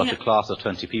learning. If you've got a class of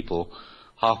 20 people,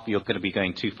 you're going to be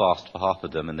going too fast for half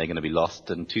of them and they're going to be lost,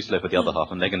 and too slow for the other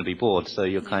half and they're going to be bored. So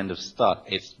you're kind of stuck.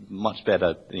 It's much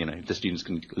better, if the students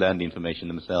can learn the information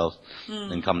themselves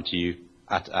and come to you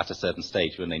at a certain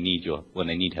stage when they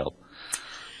need help.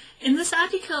 In this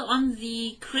article on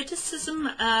the criticism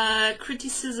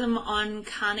on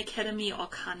Khan Academy, or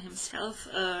Khan himself,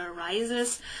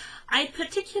 rises, I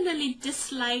particularly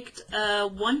disliked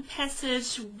one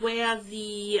passage where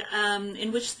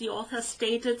in which the author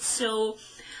stated, so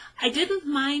I didn't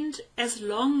mind as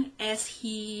long as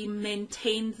he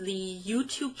maintained the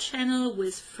YouTube channel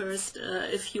with first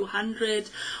a few hundred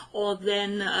or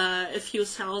then a few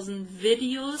thousand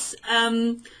videos,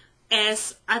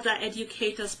 as other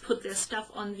educators put their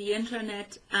stuff on the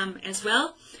internet as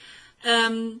well.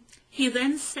 He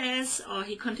then says, or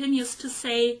he continues to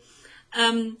say,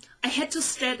 I had to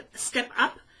step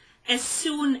up as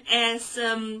soon as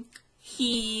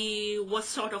he was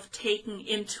sort of taken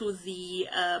into the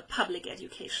public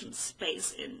education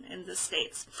space in the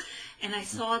States. And I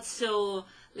thought, so,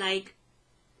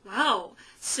 Wow.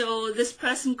 So this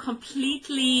person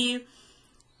completely,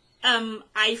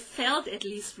 I felt, at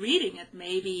least reading it,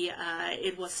 maybe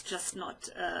it was just not,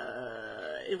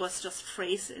 it was just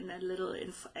phrased in a little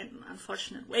an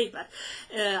unfortunate way, but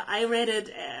I read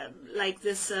it like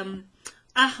this,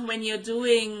 when you're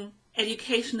doing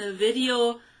educational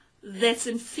video, that's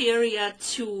inferior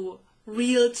to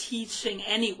real teaching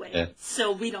anyway. Yeah.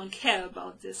 So we don't care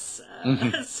about this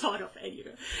sort of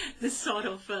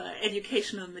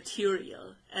educational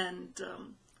material. And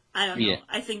I don't know. Yeah.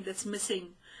 I think that's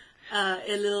missing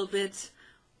a little bit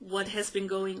what has been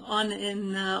going on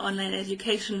in online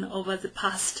education over the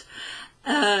past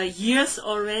years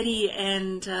already,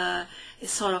 and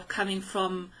is sort of coming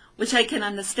from, which I can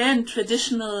understand,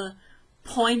 traditional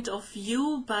point of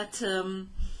view, but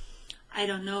I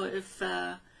don't know if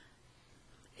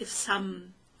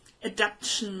some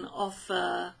adoption of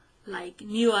like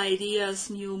new ideas,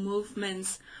 new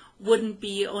movements wouldn't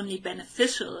be only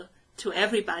beneficial to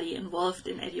everybody involved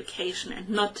in education, and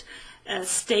not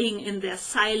staying in their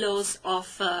silos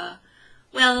of,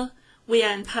 well, we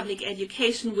are in public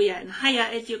education, we are in higher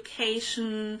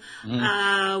education,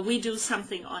 we do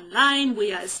something online,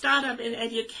 we are a startup in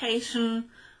education.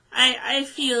 I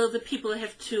feel the people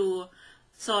have to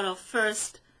sort of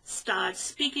first start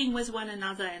speaking with one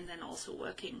another, and then also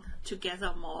working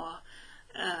together more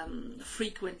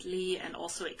frequently, and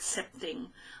also accepting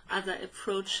other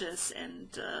approaches and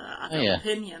other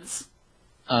opinions.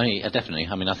 Definitely.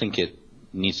 I mean, I think it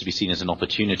needs to be seen as an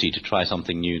opportunity to try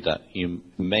something new that you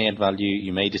may add value,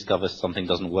 you may discover something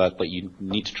doesn't work, but you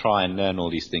need to try and learn all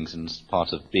these things, and it's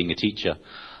part of being a teacher.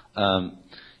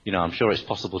 You know, I'm sure it's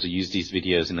possible to use these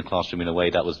videos in the classroom in a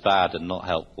way that was bad and not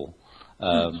helpful.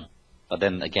 But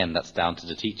then again, that's down to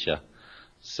the teacher.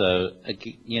 So,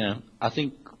 you know, I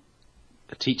think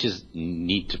teachers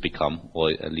need to become,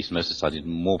 or at least most societies,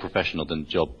 more professional than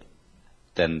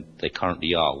they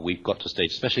currently are. We've got to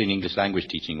stage, especially in English language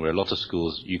teaching, where a lot of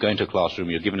schools, you go into a classroom,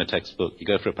 you're given a textbook, you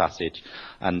go for a passage,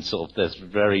 and sort of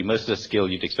most of the skill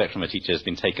you'd expect from a teacher has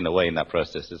been taken away in that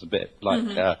process. It's a bit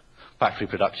like factory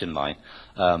production line.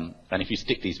 And if you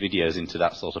stick these videos into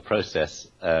that sort of process,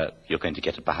 you're going to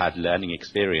get a bad learning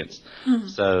experience.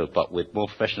 So, but with more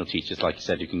professional teachers, like you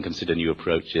said, you can consider new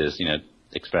approaches, you know,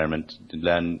 experiment,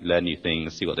 learn new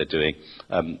things, see what they're doing.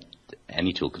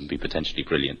 Any tool can be potentially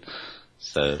brilliant.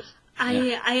 So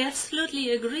I absolutely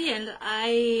agree, and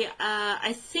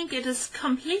I think it is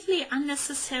completely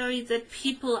unnecessary that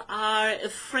people are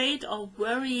afraid or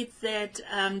worried that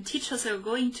teachers are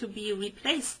going to be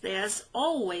replaced. There's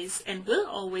always and will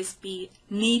always be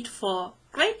need for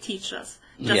great teachers,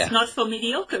 just not for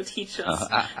mediocre teachers.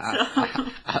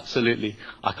 Absolutely.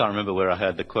 I can't remember where I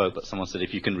heard the quote, but someone said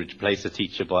if you can replace a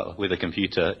teacher with a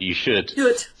computer, you should.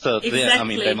 So exactly. I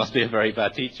mean, they must be a very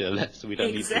bad teacher. We don't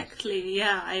need to. Exactly.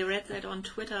 Yeah, I read that on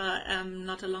Twitter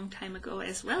not a long time ago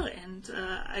as well, and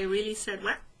I really said,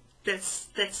 well,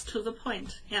 that's to the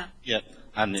point. Yeah. Yeah,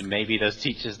 and it may be those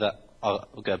teachers that are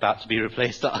about to be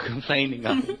replaced that are complaining.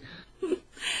 I think.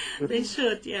 They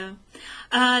should, yeah.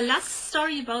 Last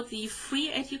story about the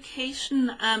free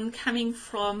education coming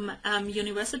from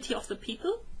University of the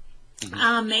People,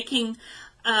 making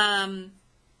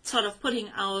sort of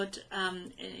putting out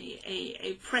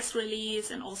a press release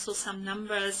and also some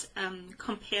numbers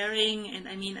comparing. And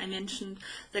I mean, I mentioned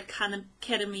that Khan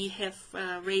Academy have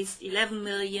raised 11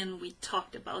 million. We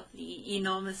talked about the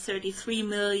enormous 33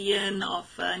 million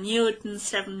of Newton,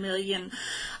 7 million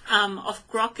of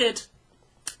Grocket.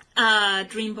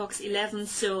 Dreambox 11,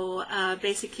 so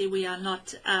basically we are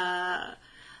not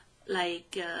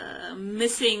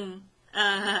missing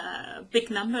big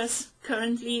numbers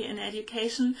currently in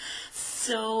education.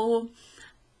 So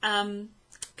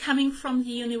coming from the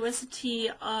University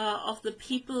of the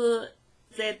People,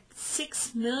 that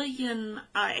 6 million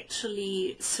are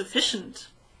actually sufficient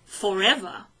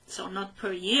forever, so not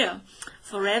per year,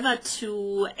 forever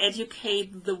to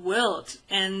educate the world.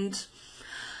 And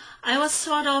I was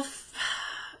sort of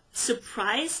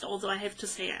surprised, although I have to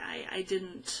say I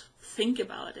didn't think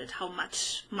about it. How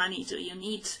much money do you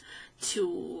need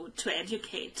to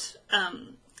educate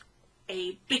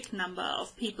a big number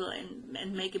of people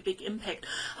and make a big impact?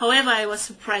 However, I was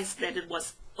surprised that it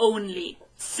was only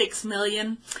 6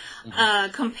 million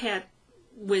compared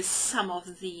with some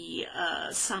of the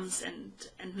sums and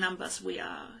numbers we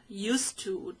are used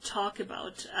to talk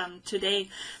about today.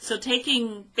 So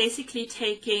basically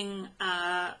taking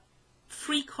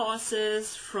free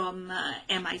courses from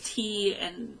MIT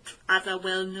and other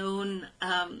well-known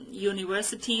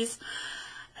universities,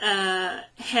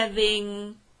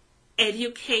 having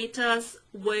educators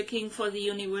working for the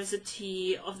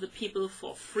University of the People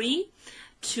for free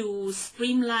to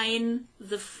streamline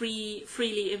the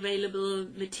freely available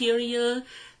material,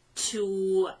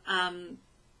 to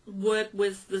work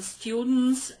with the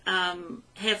students,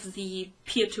 have the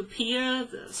peer-to-peer,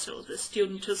 so the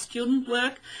student-to-student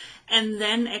work, and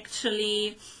then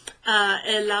actually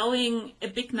allowing a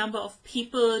big number of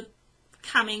people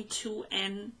coming to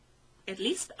an at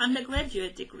least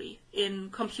undergraduate degree in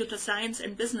computer science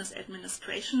and business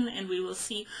administration, and we will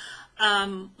see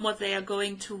what they are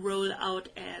going to roll out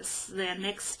as their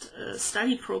next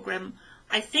study program,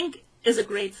 I think is a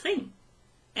great thing.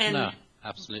 And no,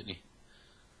 absolutely.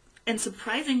 And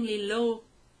surprisingly low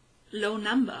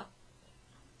number.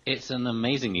 It's an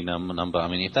amazingly number. I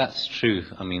mean, if that's true,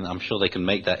 I mean, I'm sure they can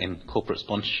make that in corporate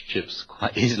sponsorships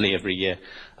quite easily every year.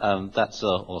 That's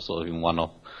also in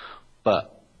one-off.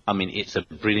 But, I mean, it's a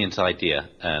brilliant idea.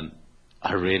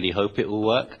 I really hope it will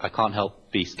work. I can't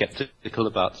help be skeptical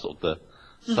about sort of the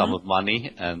sum of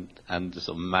money and the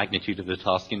sort of magnitude of the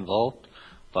task involved.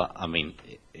 But, I mean,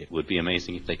 it would be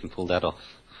amazing if they can pull that off.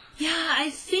 Yeah, I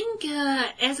think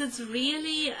as it's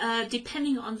really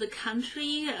depending on the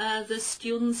country, the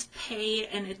students pay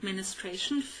an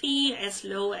administration fee as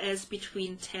low as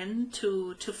between $10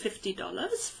 to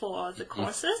 $50 for the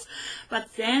courses,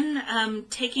 but then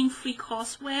taking free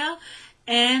courseware,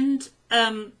 and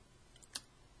the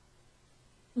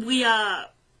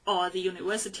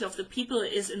University of the People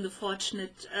is in the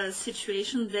fortunate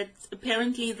situation that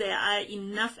apparently there are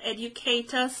enough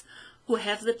educators who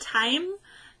have the time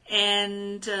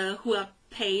and who are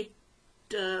paid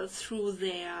through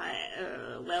their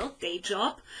day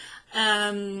job,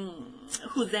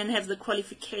 who then have the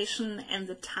qualification and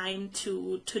the time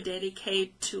to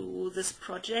dedicate to this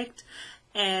project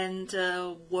and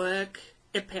work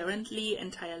apparently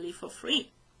entirely for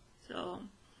free. So,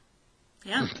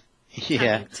 yeah.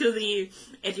 Yeah. To the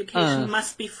education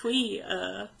must be free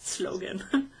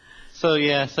slogan. So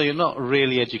you're not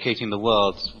really educating the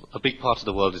world. A big part of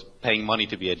the world is paying money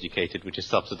to be educated, which is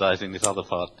subsidizing this other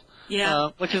part.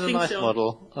 Yeah, which is a nice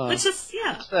model. Which is,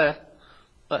 yeah. It's there.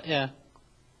 But yeah,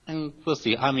 and we'll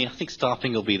see. I mean, I think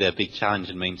staffing will be their big challenge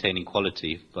in maintaining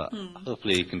quality, but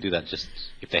hopefully you can do that just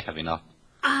if they have enough.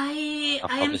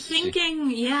 I'm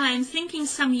thinking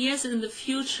some years in the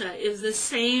future, if the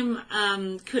same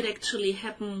could actually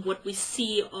happen, what we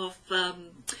see of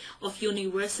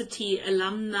university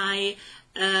alumni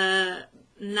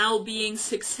now being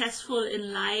successful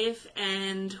in life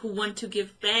and who want to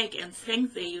give back and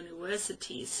thank their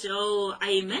university. So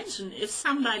I imagine if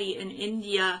somebody in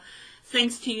India,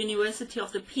 thanks to University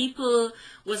of the People,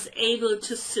 was able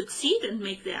to succeed and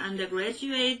make their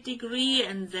undergraduate degree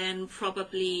and then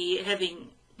probably having,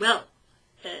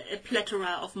 a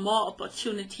plethora of more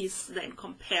opportunities than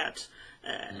compared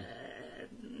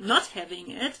not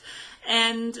having it,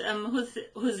 and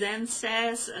who then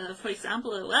says, for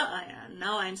example,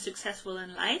 now I'm successful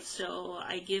in life, so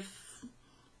I give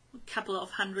a couple of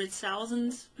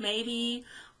 100,000 maybe,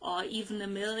 or even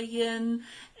 1 million,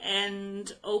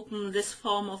 and open this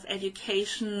form of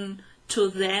education to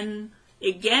then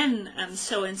again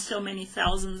so many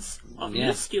thousands of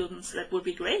new students. That would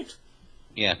be great.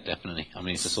 Yeah, definitely. I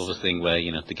mean, it's the sort of thing where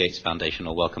the Gates Foundation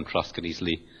or Wellcome Trust could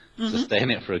easily sustain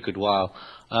it for a good while.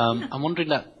 I'm wondering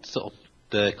that sort of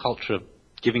the culture of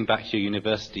giving back to your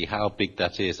university, how big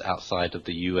that is outside of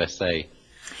the USA.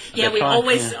 Yeah, we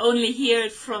always only hear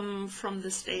it from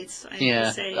the States, I have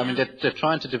to say. I mean, they're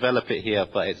trying to develop it here,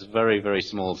 but it's very, very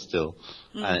small still.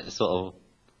 And it's sort of,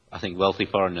 I think, wealthy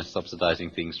foreigners subsidizing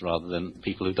things rather than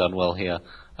people who've done well here.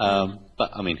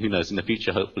 But, I mean, who knows? In the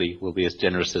future, hopefully, we'll be as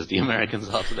generous as the Americans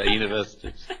are to their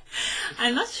universities.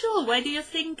 I'm not sure. Why do you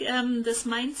think this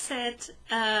mindset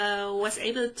was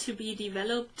able to be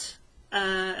developed,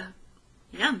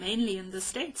 mainly in the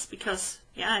States? Because,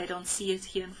 I don't see it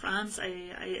here in France.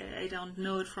 I don't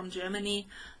know it from Germany.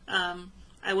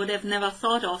 I would have never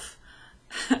thought of,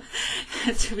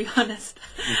 to be honest,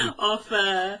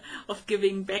 of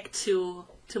giving back to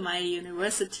my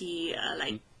university,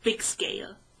 big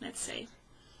scale, let's say.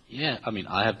 Yeah, I mean,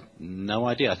 I have no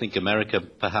idea. I think America,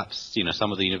 perhaps,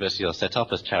 some of the universities are set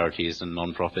up as charities and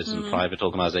non-profits and private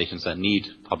organizations that need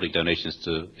public donations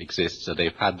to exist. So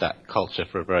they've had that culture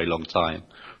for a very long time,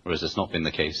 whereas it's not been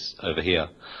the case over here.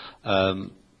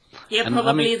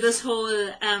 Probably this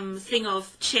whole thing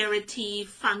of charity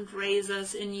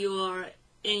fundraisers in your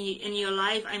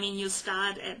life. I mean, you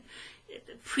start at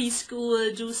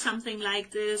preschool, do something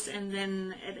like this, and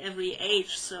then at every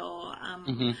age. So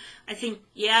I think,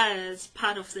 it's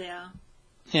part of their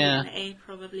DNA,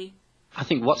 probably. I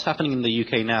think what's happening in the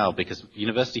UK now, because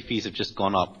university fees have just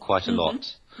gone up quite a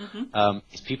lot,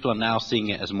 is people are now seeing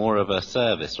it as more of a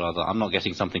service rather. I'm not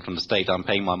getting something from the state, I'm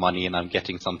paying my money and I'm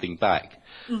getting something back.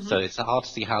 So it's hard to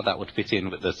see how that would fit in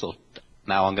with the sort of,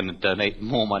 now I'm going to donate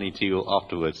more money to you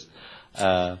afterwards.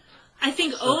 I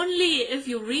think only if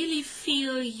you really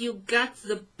feel you got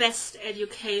the best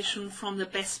education from the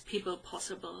best people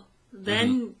possible,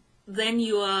 then when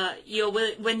you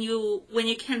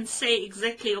can say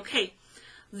exactly, okay,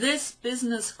 this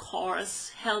business course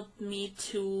helped me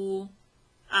to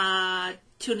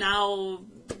now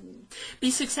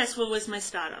be successful with my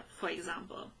startup, for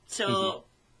example. So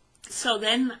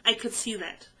then I could see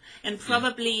that, and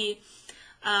probably.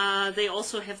 They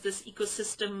also have this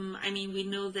ecosystem. I mean, we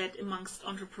know that amongst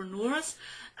entrepreneurs,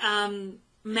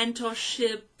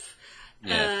 mentorship,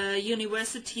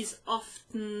 universities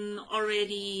often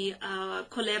already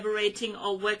collaborating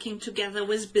or working together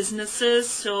with businesses.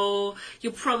 So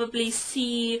you probably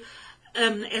see,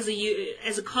 as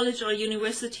a college or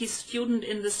university student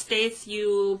in the States,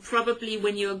 you probably,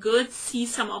 when you're good, see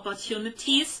some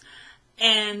opportunities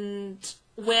and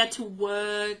where to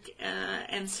work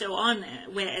and so on.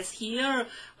 Whereas here,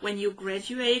 when you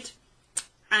graduate,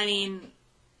 I mean,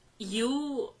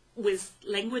 you with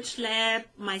Language Lab,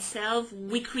 myself,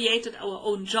 we created our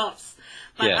own jobs.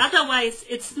 But otherwise,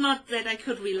 it's not that I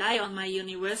could rely on my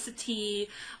university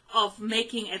of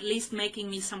making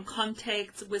me some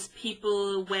contacts with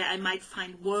people where I might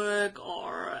find work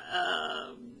or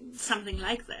something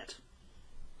like that.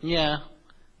 Yeah,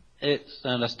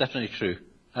 that's definitely true.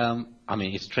 I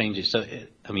mean, it's strange. So,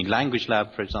 Language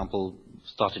Lab, for example,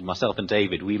 started myself and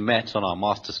David. We met on our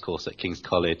master's course at King's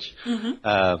College.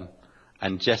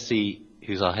 And Jessie,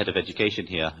 who's our head of education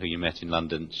here, who you met in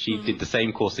London, she did the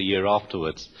same course a year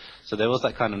afterwards. So there was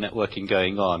that kind of networking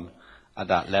going on at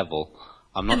that level.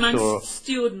 I'm not amongst sure.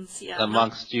 Students, yeah.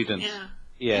 Amongst students. Yeah.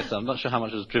 Yes, I'm not sure how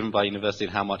much was driven by university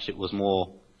and how much it was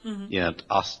more,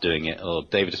 us doing it, or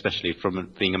David especially, from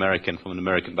being American, from an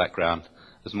American background,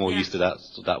 was more used to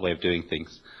that way of doing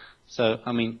things. So,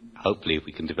 I mean, hopefully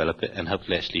we can develop it, and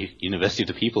hopefully actually University of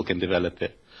the People can develop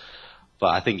it.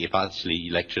 But I think if actually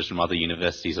lecturers from other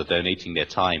universities are donating their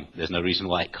time, there's no reason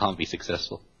why it can't be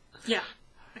successful. Yeah,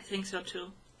 I think so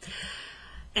too.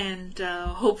 And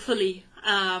hopefully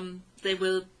they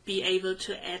will be able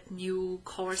to add new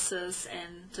courses,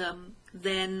 and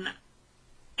then,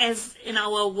 as in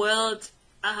our world,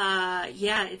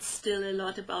 it's still a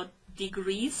lot about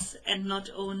degrees and not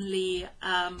only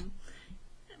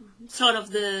sort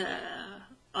of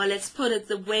or let's put it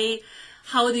the way,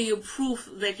 how do you prove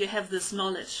that you have this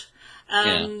knowledge?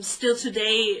 Still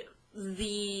today,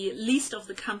 the least of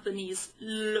the companies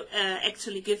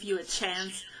actually give you a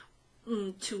chance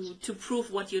to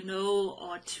prove what you know,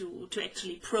 or to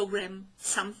actually program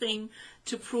something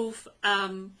to prove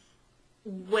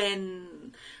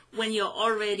when you're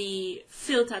already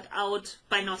filtered out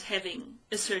by not having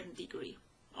a certain degree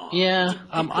or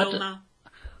diploma.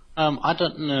 I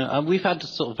don't know. We've had a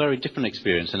sort of very different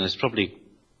experience, and it's probably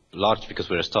largely because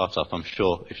we're a startup. I'm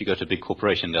sure if you go to a big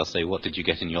corporation, they'll say, what did you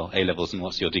get in your A-levels and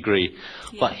what's your degree?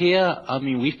 Yeah. But here, I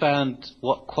mean, we found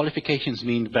what qualifications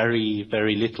mean very,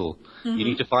 very little. You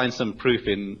need to find some proof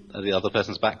in the other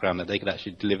person's background that they could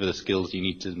actually deliver the skills you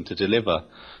need to deliver.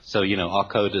 So, our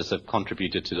coders have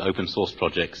contributed to open source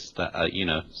projects that,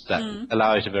 that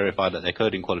allow you to verify that their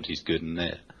coding quality is good, and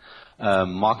their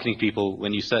marketing people,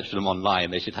 when you search for them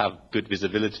online, they should have good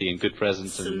visibility and good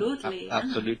presence. Absolutely.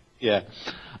 Absolutely, yeah.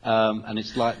 And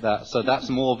it's like that. So that's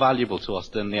more valuable to us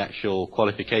than the actual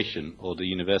qualification or the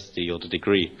university or the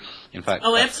degree. In fact.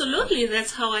 Oh, absolutely.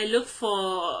 That's how I look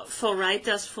for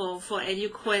writers for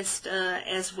EduQuest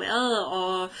as well.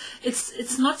 Or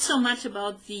it's not so much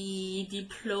about the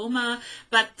diploma,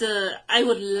 but I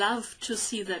would love to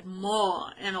see that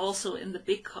more, and also in the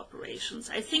big corporations.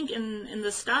 I think in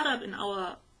the startup, in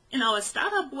our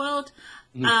startup world,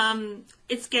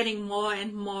 it's getting more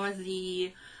and more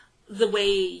the way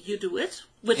you do it,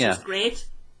 which is great.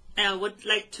 I would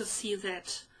like to see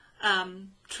that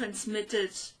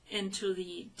transmitted into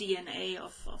the DNA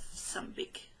of some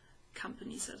big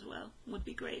companies as well. Would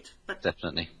be great. But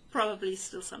definitely. Probably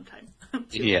still some time.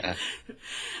 Yeah.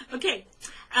 Okay.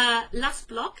 Last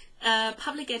block,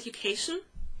 public education.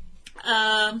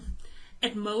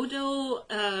 Edmodo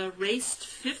raised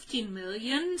 15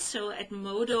 million. So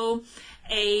Edmodo,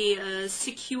 a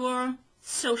secure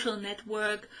social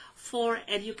network for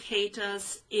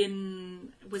educators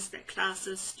with their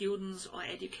classes, students, or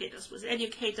educators with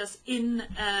educators in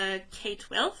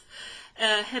K-12,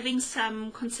 having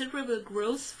some considerable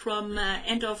growth from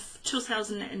end of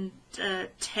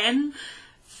 2010,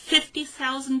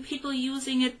 50,000 people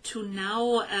using it to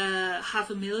now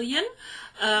 500,000.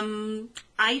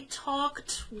 I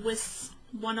talked with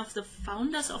one of the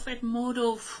founders of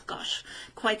Edmodo,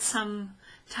 quite some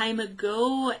time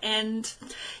ago, and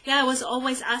I was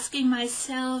always asking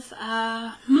myself,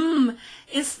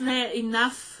 is there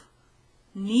enough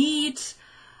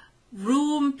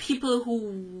room, people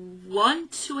who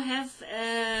want to have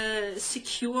a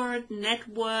secured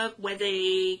network where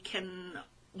they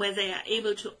are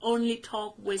able to only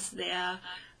talk with their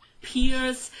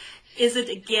peers? Is it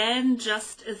again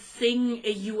just a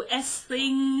US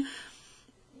thing?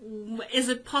 Is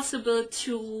it possible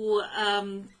to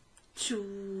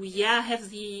have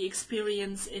the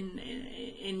experience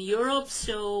in Europe?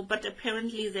 But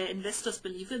apparently the investors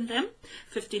believe in them.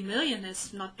 50 million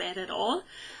is not bad at all.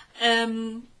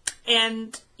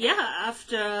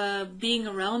 After being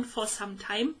around for some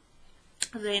time,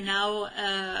 they now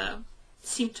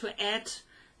seem to add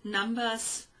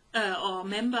numbers or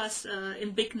members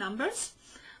in big numbers.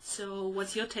 So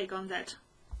what's your take on that?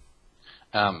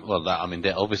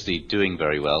 They're obviously doing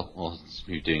very well,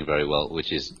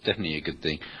 which is definitely a good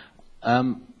thing.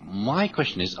 My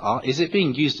question is it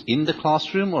being used in the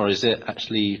classroom, or is it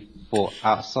actually for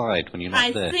outside when you're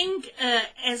not there? I think,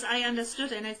 as I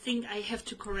understood, and I think I have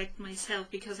to correct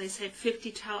myself because I said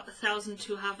 50,000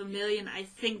 to 500,000. I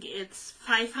think it's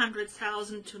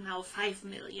 500,000 to now 5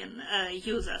 million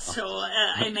users. So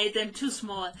I made them too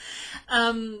small.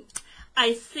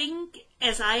 I think,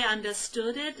 as I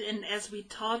understood it, and as we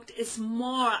talked, is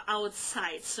more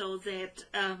outside, so that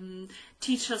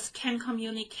teachers can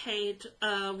communicate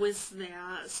with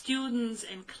their students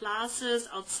and classes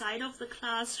outside of the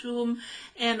classroom,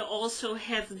 and also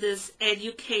have this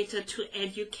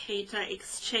educator-to-educator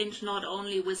exchange not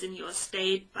only within your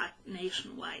state but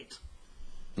nationwide.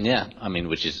 Yeah,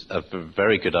 which is a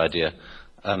very good idea.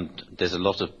 There's a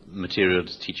lot of material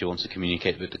the teacher wants to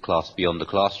communicate with the class beyond the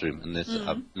classroom, and this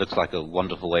looks like a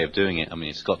wonderful way of doing it.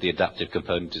 It's got the adaptive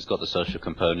component, it's got the social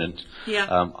component.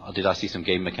 Yeah. Did I see some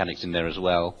game mechanics in there as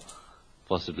well?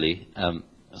 Possibly. It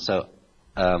sort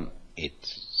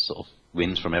of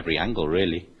wins from every angle,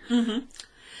 really. Mm-hmm.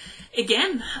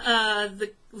 Again,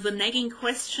 the nagging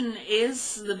question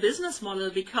is the business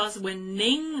model, because when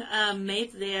Ning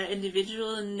made their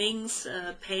individual Nings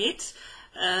paid,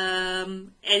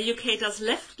 educators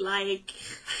left like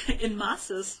in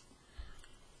masses.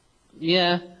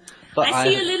 Yeah, but I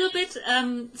see a little bit.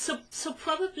 So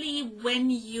probably when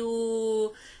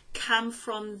you come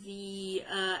from the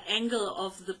angle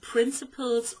of the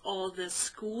principals or the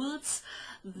schools,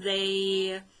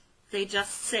 they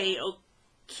just say,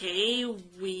 okay,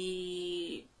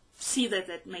 we see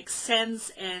that makes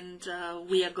sense, and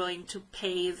we are going to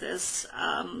pay this.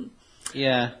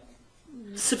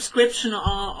 Subscription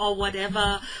or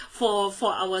whatever for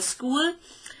our school.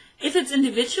 If it's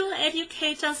individual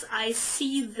educators, I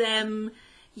see them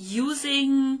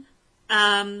using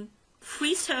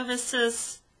free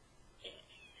services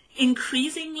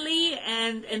increasingly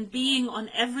and being on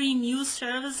every new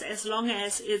service as long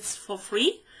as it's for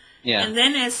free. Yeah. And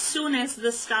then as soon as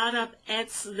the startup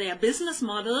adds their business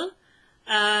model,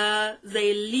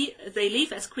 they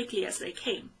leave as quickly as they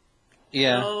came.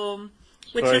 Yeah. So,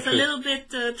 which is a little bit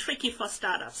tricky for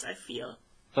startups, I feel.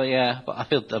 But I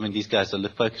feel, these guys are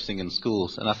focusing on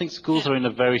schools, and I think schools are in a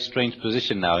very strange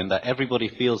position now, in that everybody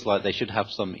feels like they should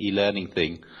have some e-learning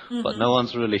thing, but no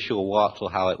one's really sure what or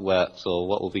how it works or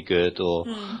what will be good,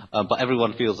 but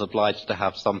everyone feels obliged to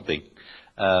have something.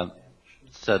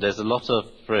 So there's a lot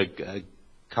for a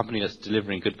company that's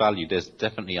delivering good value. There's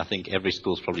definitely, I think every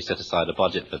school's probably set aside a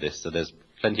budget for this, so there's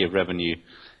plenty of revenue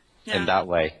in that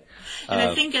way. And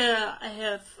I think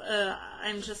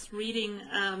I'm just reading,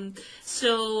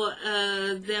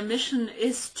 their mission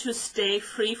is to stay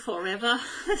free forever.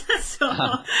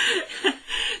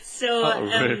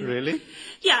 Really?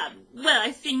 Yeah, well,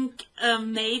 I think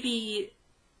maybe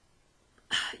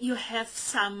you have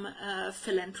some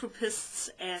philanthropists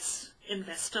as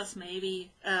investors,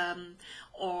 maybe,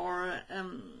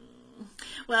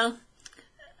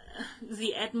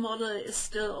 the ad model is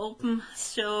still open,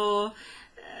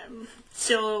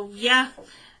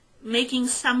 making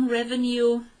some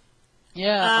revenue.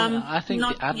 Yeah, I think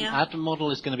the ad model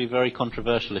is going to be very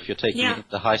controversial if you're taking it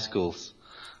to high schools.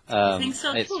 I think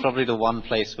so too. It's probably the one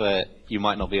place where you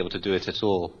might not be able to do it at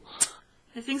all.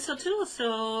 I think so too.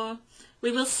 So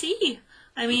we will see.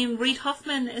 Reid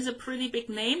Hoffman is a pretty big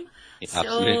name. Yeah, so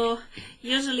absolutely.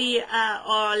 Usually,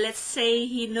 or let's say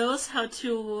he knows how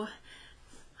to,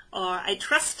 or I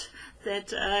trust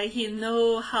that he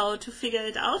know how to figure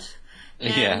it out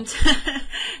and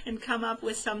and come up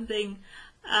with something.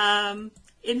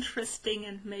 interesting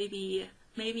and maybe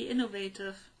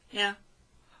innovative. Yeah.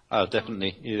 Oh,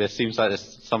 definitely. Yeah, there seems like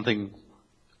there's something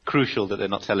crucial that they're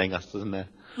not telling us, doesn't there?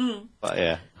 But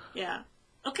yeah. Yeah.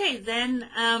 Okay, then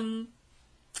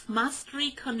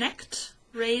Mastery Connect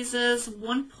raises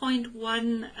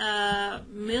 1.1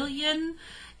 million,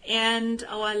 and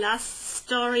our last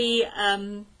story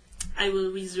I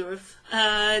will reserve.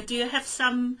 Do you have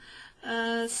some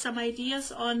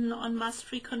ideas on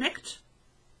Mastery Connect?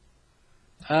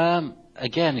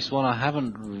 Again, it's one I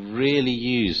haven't really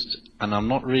used, and I'm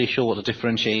not really sure what the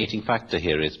differentiating factor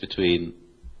here is between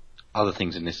other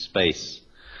things in this space.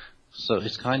 So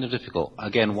it's kind of difficult.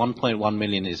 Again, 1.1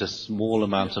 million is a small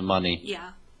amount of money.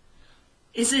 Yeah.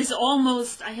 This is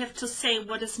almost, I have to say,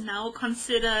 what is now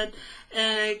considered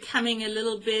coming a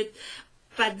little bit.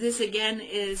 But this again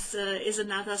is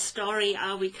another story.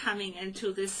 Are we coming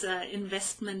into this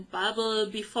investment bubble?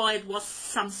 Before it was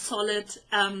some solid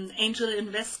angel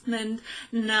investment.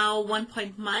 Now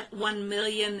 1.1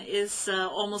 million is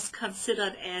almost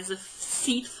considered as a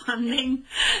seed funding.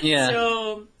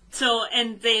 Yeah. So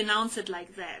and they announce it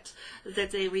like that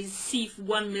they receive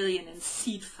 1 million in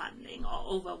seed funding, or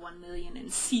over 1 million in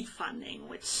seed funding,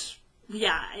 which,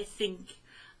 yeah, I think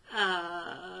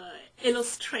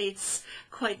illustrates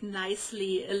quite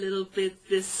nicely a little bit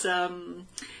this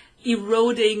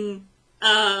eroding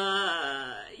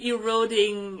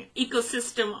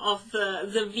ecosystem of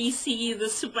the VC, the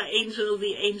super angel,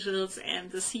 the angels,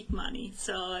 and the seed money.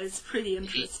 So it's pretty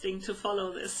interesting to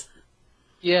follow this.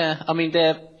 Yeah, I mean,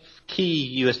 their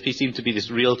key USP seemed to be this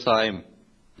real-time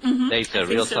data,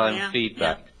 real-time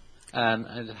feedback. Yeah.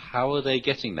 And how are they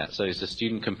getting that? So is the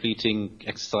student completing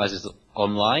exercises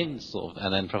online, sort of,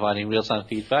 and then providing real-time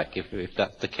feedback? If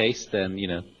that's the case, then, you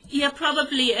know. Yeah,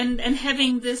 probably, and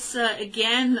having this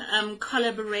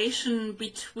collaboration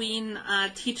between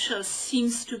teachers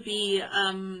seems to be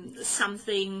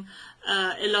something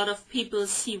a lot of people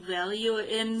see value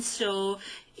in. So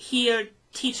here,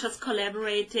 teachers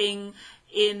collaborating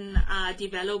in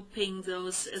developing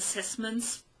those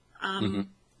assessments, and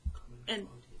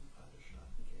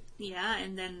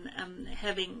then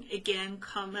having again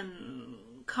common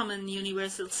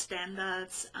universal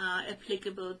standards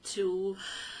applicable to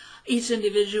each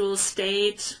individual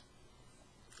state.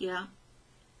 Yeah,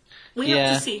 we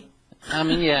have to see. I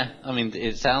mean,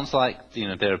 it sounds like, you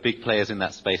know, there are big players in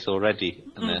that space already,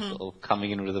 and they're sort of coming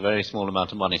in with a very small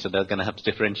amount of money, so they're going to have to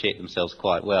differentiate themselves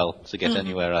quite well to get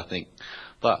anywhere, I think.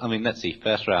 But I mean, let's see.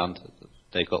 First round,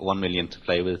 they've got 1 million to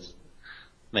play with.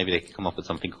 Maybe they can come up with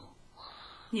something.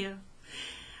 Yeah.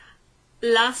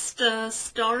 Last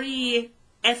story,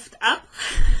 effed up.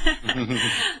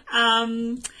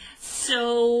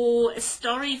 So a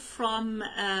story from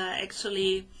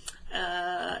actually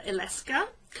Alaska.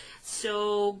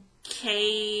 So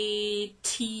KTUU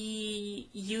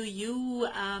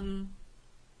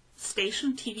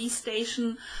TV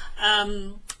station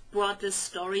brought this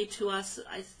story to us,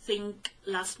 I think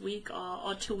last week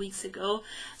or 2 weeks ago.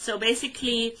 So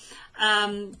basically,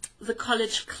 the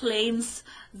college claims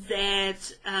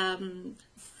that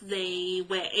they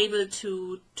were able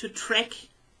to track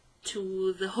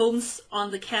to the homes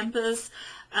on the campus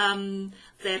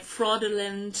that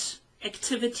fraudulent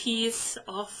activities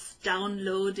of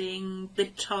downloading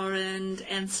BitTorrent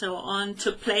and so on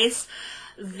took place.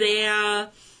 Their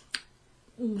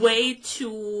way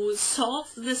to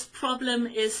solve this problem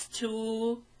is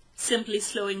to simply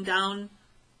slowing down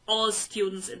all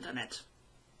students' internet.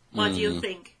 What do you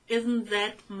think? Isn't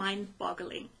that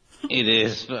mind-boggling? It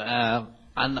is,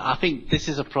 and I think this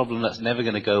is a problem that's never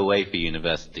going to go away for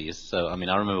universities. So, I mean,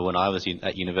 I remember when I was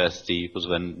at university, it was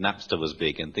when Napster was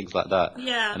big and things like that.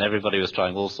 Yeah. And everybody was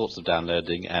trying all sorts of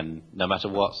downloading, and no matter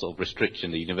what sort of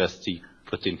restriction the university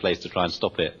put in place to try and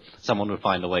stop it, someone would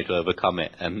find a way to overcome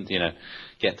it and, you know,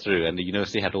 get through. And the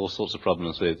university had all sorts of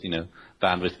problems with, you know,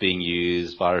 bandwidth being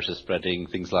used, viruses spreading,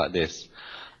 things like this.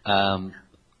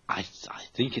 I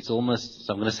think it's almost,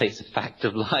 so I'm going to say it's a fact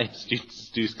of life. Students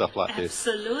do stuff like this.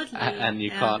 Absolutely. And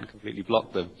you can't completely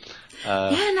block them.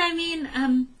 And I mean,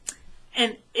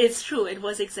 and it's true, it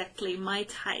was exactly my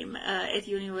time at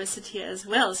university as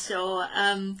well. So,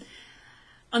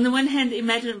 on the one hand,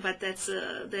 imagine, but that's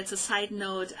a side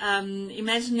note,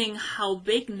 imagining how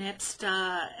big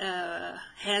Napster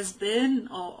has been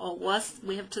or was,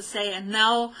 we have to say, and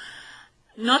now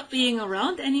not being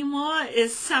around anymore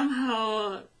is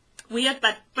somehow weird,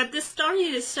 but this story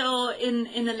is so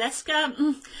in Alaska.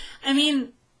 I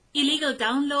mean, illegal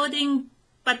downloading,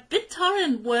 but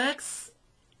BitTorrent works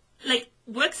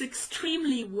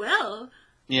extremely well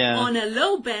on a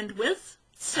low bandwidth,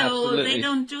 so Absolutely. They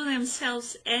don't do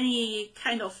themselves any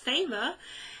kind of favor.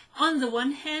 on the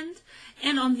one hand,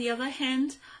 and on the other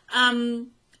hand,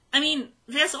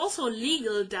 there's also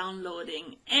legal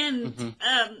downloading, and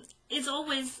it's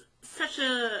always such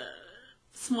a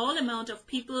small amount of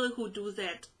people who do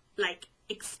that, like,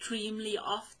 extremely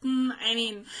often. I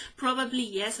mean, probably,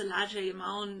 yes, a larger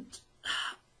amount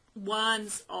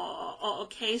once or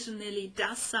occasionally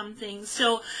does something.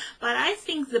 So, but I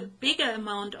think the bigger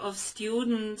amount of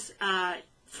students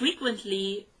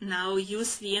frequently now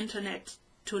use the internet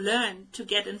to learn, to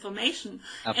get information,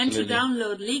 and to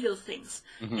download legal things,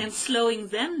 and slowing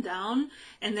them down,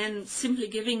 and then simply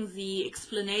giving the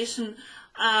explanation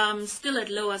still at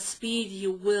lower speed,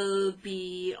 you would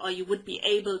be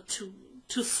able to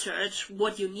search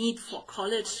what you need for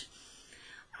college,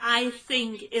 I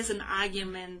think is an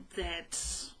argument that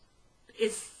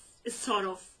is sort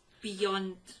of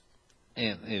beyond.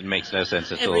 It makes no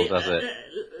sense at all, does it?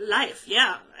 Life,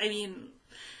 yeah. I mean,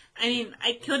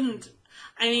 I couldn't.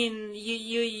 I mean,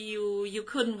 you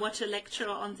couldn't watch a lecture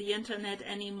on the internet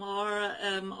anymore,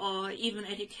 or even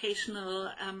educational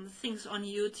things on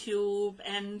YouTube,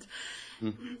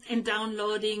 and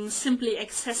downloading, simply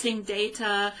accessing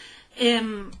data.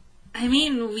 I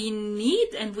mean, we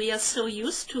need, and we are so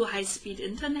used to high-speed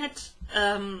internet.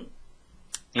 I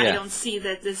don't see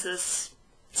that this is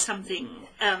something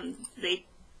they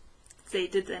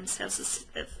did themselves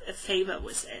a favor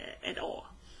with at all.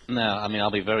 No, I mean,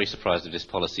 I'll be very surprised if this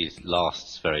policy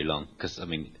lasts very long, because, I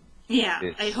mean... Yeah,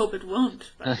 I hope it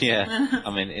won't. But yeah,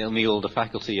 I mean, all the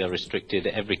faculty are restricted,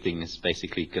 everything is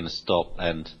basically going to stop,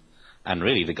 and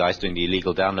really the guys doing the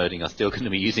illegal downloading are still going to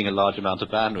be using a large amount of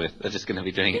bandwidth. They're just going to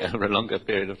be doing it over a longer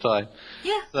period of time.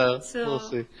 Yeah. So we'll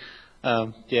see.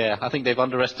 I think they've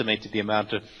underestimated the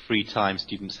amount of free time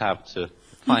students have to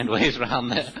find ways around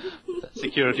their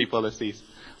security policies.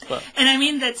 But. And I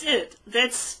mean, that's it.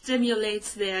 That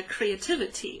stimulates their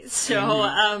creativity. So,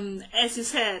 as you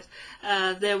said,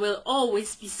 there will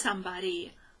always be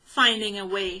somebody finding a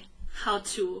way how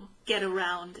to get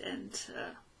around, and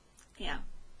yeah.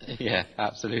 Yeah,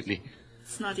 absolutely.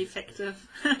 It's not effective.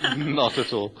 Not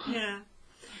at all. Yeah.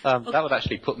 That would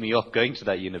actually put me off going to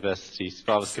that university if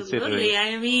I was considering.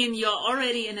 I mean, you're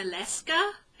already in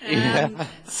Alaska.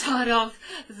 Sort of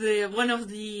one of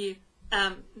the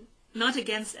not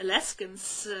against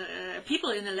Alaskans, people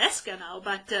in Alaska now,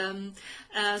 but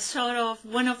sort of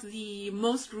one of the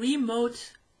most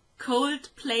remote, cold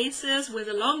places with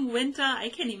a long winter I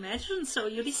can imagine. So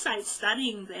you decide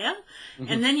studying there,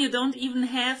 and then you don't even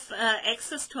have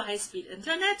access to high-speed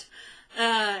internet.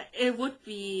 It would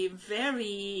be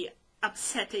very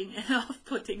upsetting and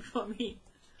off-putting for me.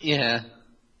 Yeah.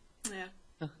 Yeah.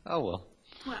 Oh well.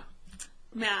 Well,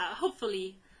 yeah,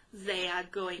 hopefully they are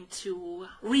going to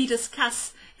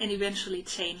rediscuss and eventually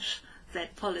change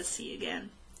that policy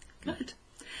again. Good.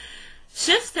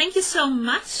 Shiv, thank you so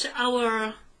much.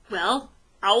 Our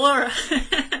hour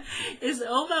is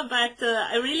over, but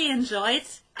I really enjoyed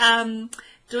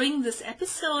doing this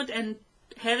episode and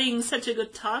having such a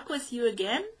good talk with you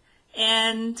again.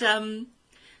 And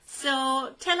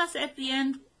so tell us at the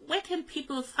end, where can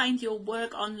people find your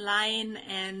work online,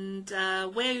 and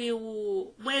where do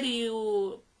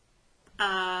you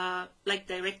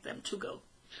direct them to go?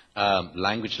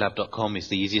 Languagelab.com is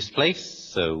the easiest place.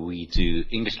 So we do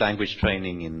English language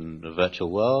training in the virtual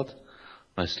world,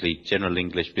 mostly general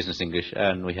English, business English,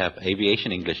 and we have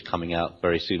aviation English coming out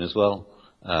very soon as well.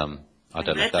 I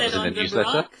don't know if that was in the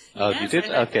newsletter. Oh, yes, you did?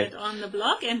 I read Okay. that on the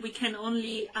blog, and we can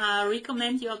only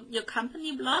recommend your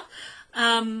company blog,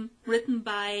 written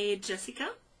by Jessica.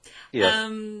 Yeah.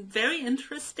 Very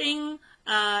interesting.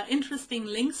 Interesting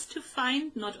links to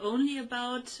find, not only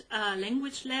about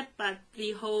Language Lab, but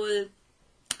the whole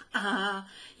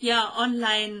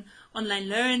online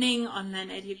learning,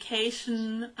 online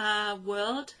education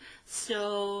world.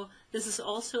 So this is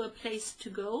also a place to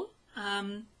go.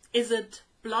 Is it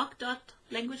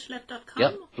blog.languagelab.com?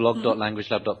 Yep,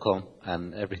 blog.languagelab.com,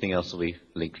 and everything else will be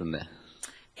linked from there.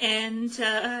 And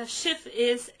Shiv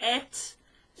is at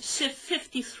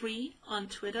Shiv53 on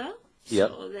Twitter. Yep.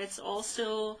 So that's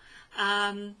also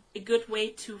a good way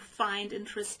to find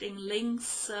interesting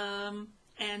links.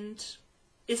 And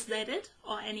is that it,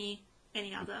 or any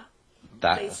other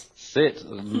place? That's it.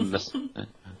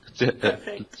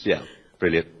 Perfect. Yeah,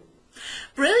 brilliant.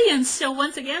 Brilliant. So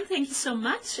once again, thank you so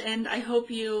much, and I hope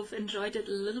you've enjoyed it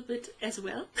a little bit as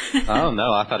well. Oh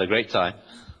no, I've had a great time.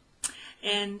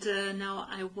 And now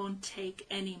I won't take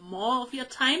any more of your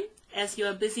time, as you're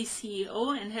a busy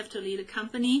CEO and have to lead a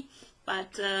company.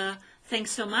 But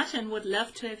thanks so much, and would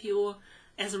love to have you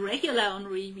as a regular on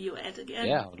Review Ed again.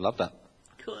 Yeah, I would love that.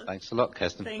 Cool. Thanks a lot,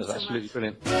 Kirsten. Thanks It was so absolutely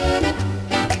much. brilliant.